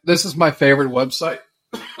 This is my favorite website.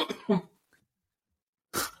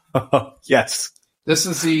 Yes. This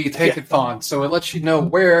is the Tankathon, so it lets you know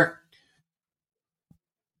where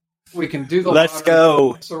we can do the Let's lottery.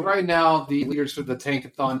 go. So right now, the leaders for the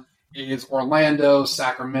Tankathon is Orlando,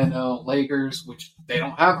 Sacramento, Lakers, which they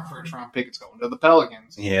don't have a first-round pick. It's going to the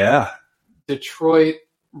Pelicans. Yeah. Detroit,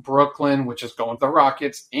 Brooklyn, which is going to the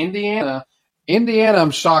Rockets. Indiana,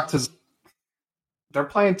 I'm shocked they're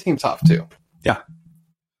playing team tough, too. Yeah.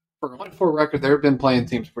 For a 1-4 record, they've been playing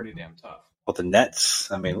teams pretty damn tough. Well, the Nets,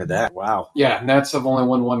 look at that. Wow. Yeah, Nets have only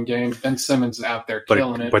won one game. Ben Simmons is out there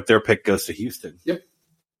killing it. But their pick goes to Houston. Yep.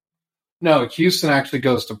 No, Houston actually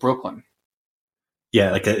goes to Brooklyn.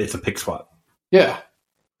 Yeah, it's a pick swap. Yeah.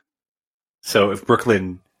 So if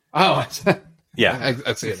Brooklyn... Oh, yeah.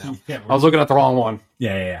 I see it now. Yeah, I was looking at the wrong one.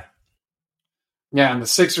 Yeah. Yeah, and the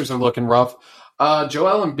Sixers are looking rough.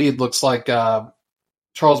 Joel Embiid looks like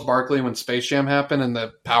Charles Barkley when Space Jam happened and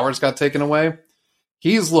the powers got taken away.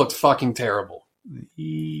 He's looked fucking terrible.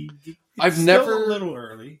 It's still a little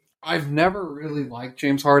early. I've never really liked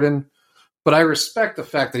James Harden, but I respect the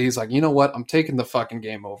fact that he's like, you know what? I'm taking the fucking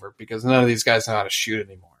game over because none of these guys know how to shoot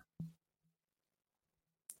anymore.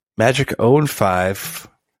 Magic 0-5.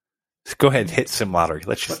 Go ahead and hit Sim Lottery.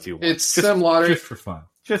 Let's just do one. It's Sim Lottery. Just for fun.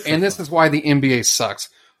 This is why the NBA sucks.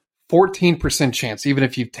 14% chance, even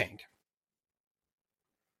if you tank.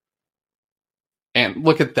 And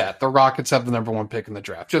look at that. The Rockets have the number 1 pick in the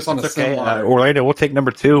draft. Just on the okay. Orlando, we'll take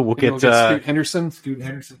number 2. We'll get Scoot Henderson.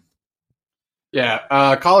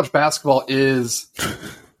 Yeah. College basketball is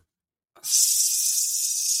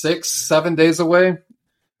 6-7 days away.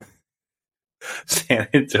 San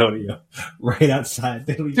Antonio. Right outside.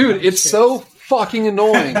 Dude, it's so fucking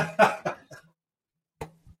annoying.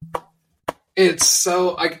 It's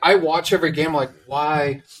so... I watch every game like,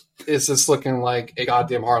 why is this looking like a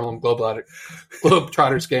goddamn Harlem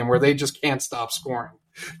Globetrotters game where they just can't stop scoring?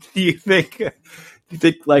 Do you think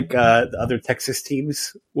the other Texas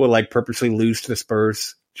teams will purposely lose to the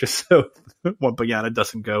Spurs just so Wembanyama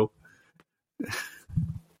doesn't go?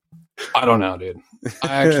 I don't know, dude.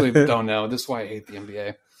 I actually don't know. This is why I hate the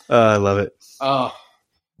NBA. I love it. But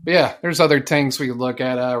yeah, there's other things we could look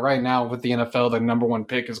at. Right now with the NFL, the number one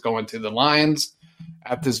pick is going to the Lions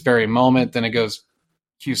at this very moment. Then it goes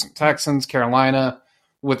Houston Texans, Carolina,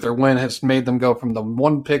 with their win, has made them go from the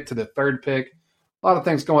 1 pick to the 3rd pick. A lot of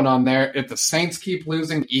things going on there. If the Saints keep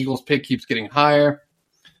losing, the Eagles pick keeps getting higher.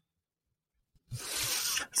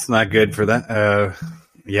 It's not good for that.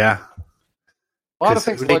 Yeah. A lot of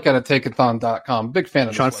things to look at takeathon.com. Big fan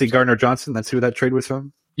of Chauncey Gardner-Johnson. That's who that trade was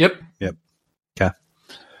from? Yep.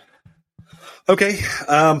 Okay.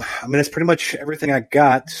 I mean, that's pretty much everything I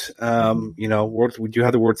got. We do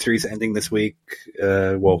have the World Series ending this week.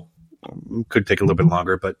 Could take a little bit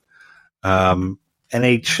longer, but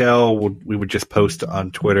NHL, we would just post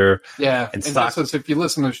on Twitter. Yeah. And says, if you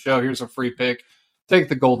listen to the show, here's a free pick. Take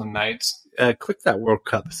the Golden Knights. Click that World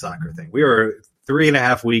Cup soccer thing. We are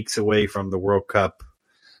 3.5 weeks away from the World Cup.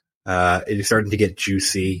 It is starting to get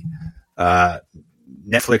juicy.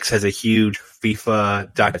 Netflix has a huge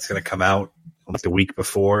FIFA doc that's going to come out almost a week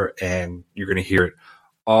before, and you're going to hear it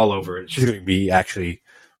all over. It's just going to be actually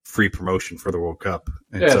free promotion for the World Cup.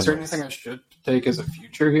 Yeah, is there anything I should take as a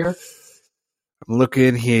future here? I'm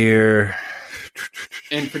looking here.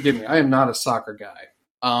 And forgive me, I am not a soccer guy.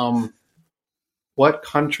 What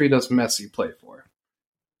country does Messi play for?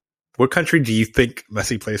 What country do you think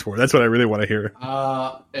Messi plays for? That's what I really want to hear.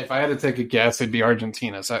 If I had to take a guess, it'd be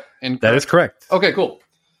Argentina. Is that incorrect? That is correct. Okay, cool.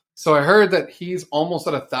 So I heard that he's almost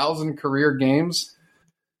at 1,000 career games.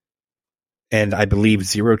 And I believe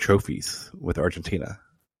 0 trophies with Argentina.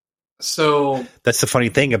 So that's the funny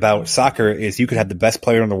thing about soccer is you could have the best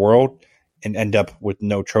player in the world and end up with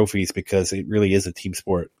no trophies because it really is a team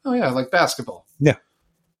sport. Oh, yeah, like basketball. Yeah.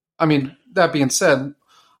 I mean, that being said,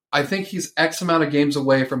 I think he's X amount of games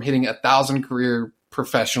away from hitting 1,000 career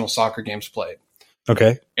professional soccer games played.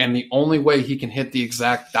 Okay. And the only way he can hit the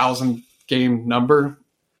exact 1,000 game number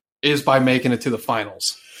is by making it to the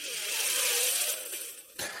finals.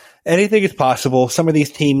 Anything is possible. Some of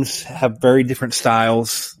these teams have very different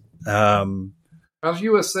styles. How's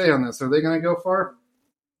USA on this? Are they going to go far?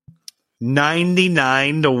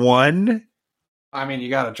 99-1. I mean, you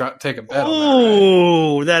got to take a bet on that.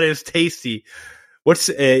 Oh, right? That is tasty. What's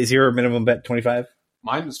is your minimum bet? 25?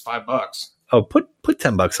 Mine is $5. Oh, put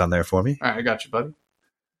 $10 on there for me. All right, I got you, buddy.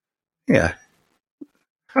 Yeah,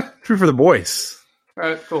 true for the boys. All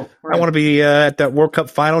right, cool. I want to be at that World Cup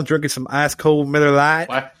final drinking some ice cold Miller Lite.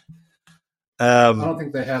 What? I don't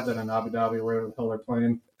think they have that in Abu Dhabi where the hell they're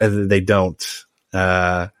playing. They don't.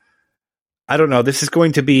 I don't know. This is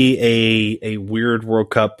going to be a weird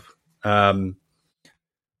World Cup. There's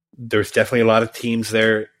definitely a lot of teams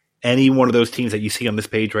there. Any one of those teams that you see on this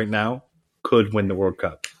page right now could win the World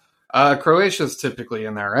Cup. Croatia's typically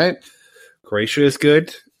in there, right? Croatia is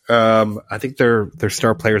good. I think their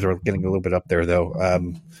star players are getting a little bit up there,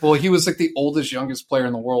 though. Well, he was like the oldest, youngest player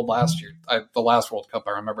in the world last year. The last World Cup,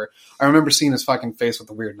 I remember. I remember seeing his fucking face with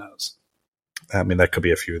the weird nose. I mean, that could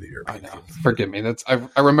be a few of the years. I know. Forgive me.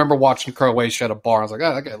 I remember watching Croatia at a bar. I was like,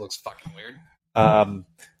 oh, that guy looks fucking weird. I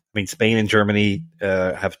mean, Spain and Germany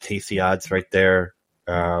have tasty odds right there.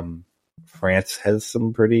 France has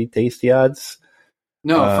some pretty tasty odds.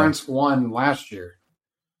 No, France won last year.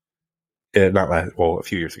 Not last. Well, a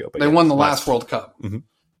few years ago, but they won the last World Cup. Mm-hmm.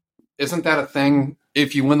 Isn't that a thing?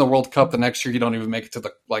 If you win the World Cup the next year, you don't even make it to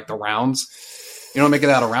the rounds. You don't make it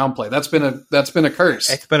out of round play. That's been a curse.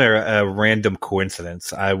 It's been a random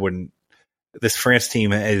coincidence. I wouldn't. This France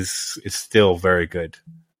team is still very good.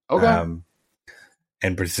 Okay.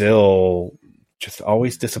 And Brazil just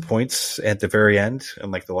always disappoints at the very end in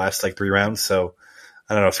like the last 3 rounds. So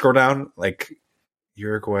I don't know. Scroll down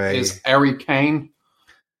Uruguay. Is Harry Kane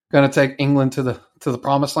going to take England to the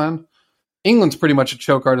promised land? England's pretty much a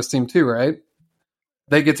choke artist team too, right?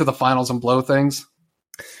 They get to the finals and blow things.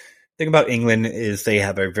 The thing about England is they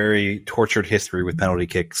have a very tortured history with penalty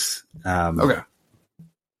kicks. Okay.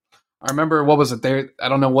 I remember, what was it? I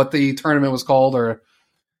don't know what the tournament was called, or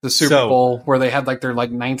the Super Bowl, where they had their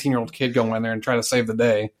 19-year-old kid go in there and try to save the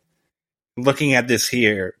day. Looking at this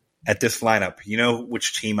here, at this lineup, you know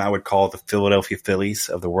which team I would call the Philadelphia Phillies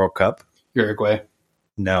of the World Cup? Uruguay.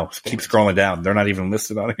 No, keep scrolling down. They're not even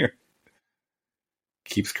listed on here.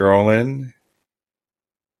 Keep scrolling.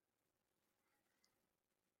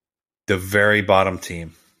 The very bottom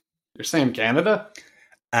team. You're saying Canada?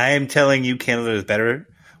 I am telling you Canada is better.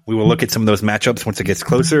 We will look at some of those matchups once it gets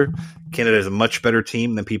closer. Canada is a much better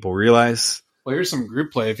team than people realize. Well, here's some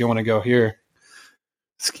group play if you want to go here.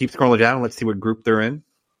 Let's keep scrolling down. Let's see what group they're in.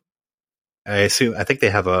 I think they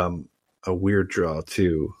have a weird draw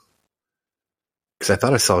too. Because I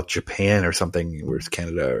thought I saw Japan or something. Where's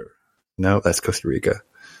Canada? No, that's Costa Rica.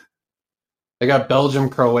 They got Belgium,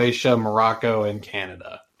 Croatia, Morocco, and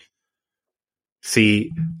Canada.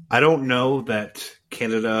 See, I don't know that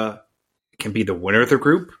Canada can be the winner of the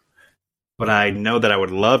group, but I know that I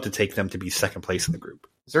would love to take them to be second place in the group.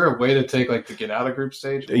 Is there a way to take to get out of group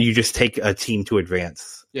stage? You just take a team to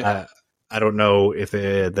advance. Yeah. I don't know if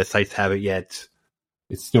the sites have it yet.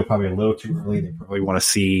 It's still probably a little too early. They probably want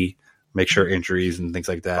to make sure injuries and things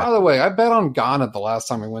like that. By the way, I bet on Ghana the last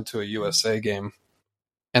time we went to a USA game,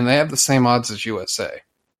 and they have the same odds as USA.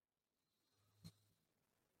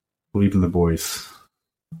 Believe in the boys.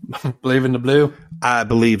 Believe in the blue. I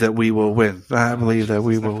believe that we will win. I believe that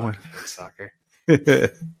we will win. Soccer.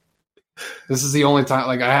 This is the only time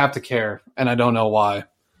I have to care, and I don't know why.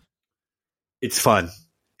 It's fun.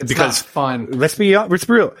 It's not fun. Let's be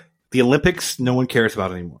real. The Olympics, no one cares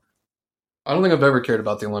about anymore. I don't think I've ever cared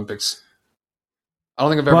about the Olympics. I don't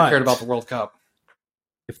think I've ever cared about the World Cup.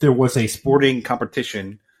 If there was a sporting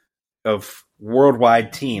competition of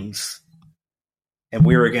worldwide teams, and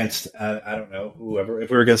we were against, I don't know, whoever, if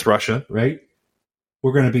we were against Russia, right?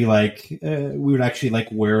 We're going to be we would actually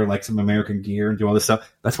wear some American gear and do all this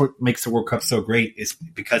stuff. That's what makes the World Cup so great, is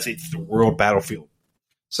because it's the world battlefield.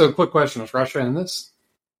 So, quick question: is Russia in this?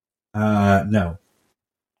 No.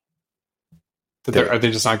 Are they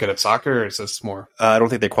just not good at soccer, or is this more? I don't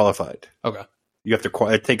think they qualified. Okay. You have to.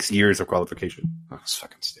 It takes years of qualification. Oh, that's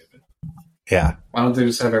fucking stupid. Yeah. Why don't they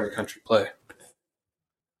just have every country play?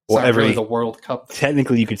 Well, really the World Cup.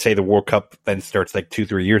 Technically, you could say the World Cup then starts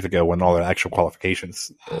 2-3 years ago when all the actual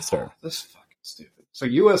qualifications start. This is fucking stupid. So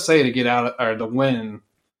USA to get out or the win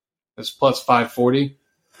is plus 540.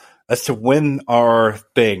 That's to win our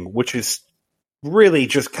thing, which is really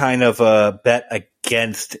just kind of a bet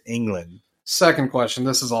against England. Second question.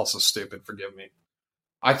 This is also stupid. Forgive me.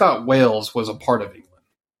 I thought Wales was a part of England.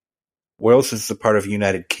 Wales is a part of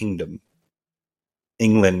United Kingdom.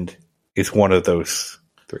 England is one of those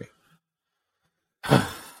three. All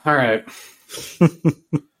right.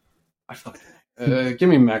 Give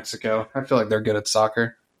me Mexico. I feel like they're good at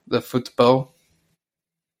soccer. The football.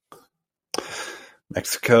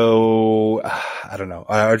 Mexico, I don't know.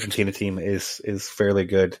 Our Argentina team is fairly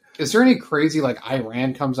good. Is there any crazy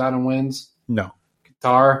Iran comes out and wins? No.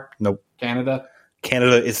 Qatar? Nope. Canada?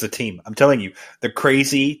 Canada is the team. I'm telling you, the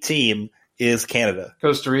crazy team is Canada.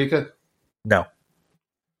 Costa Rica? No.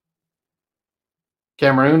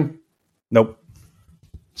 Cameroon? Nope.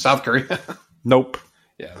 South Korea? Nope.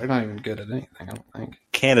 Yeah, they're not even good at anything, I don't think.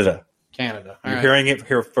 Canada. All You're hearing it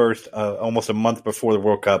here first, almost a month before the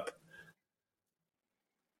World Cup.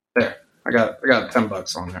 There. I got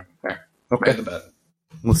 $10 on there. There. Okay. Made the bet.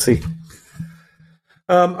 We'll see.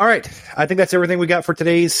 All right. I think that's everything we got for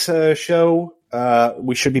today's show.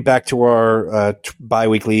 We should be back to our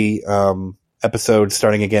bi-weekly episode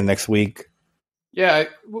starting again next week. Yeah,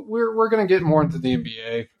 we're going to get more into the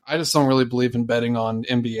NBA. I just don't really believe in betting on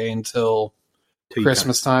NBA until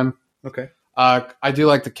Christmas time. Okay. I do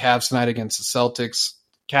like the Cavs tonight against the Celtics.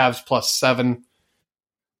 Cavs plus 7.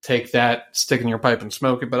 Take that, stick it in your pipe and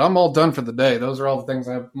smoke it. But I'm all done for the day. Those are all the things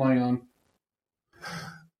I have money on.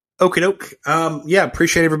 Okie doke. Yeah,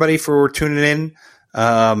 appreciate everybody for tuning in.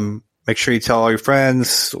 Make sure you tell all your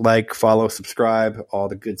friends, follow, subscribe, all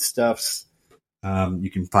the good stuffs. You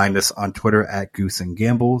can find us on Twitter at Goose and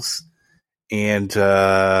Gambles. And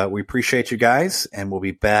we appreciate you guys. And we'll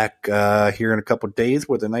be back here in a couple of days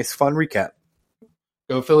with a nice, fun recap.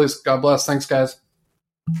 Go Phillies. God bless. Thanks, guys.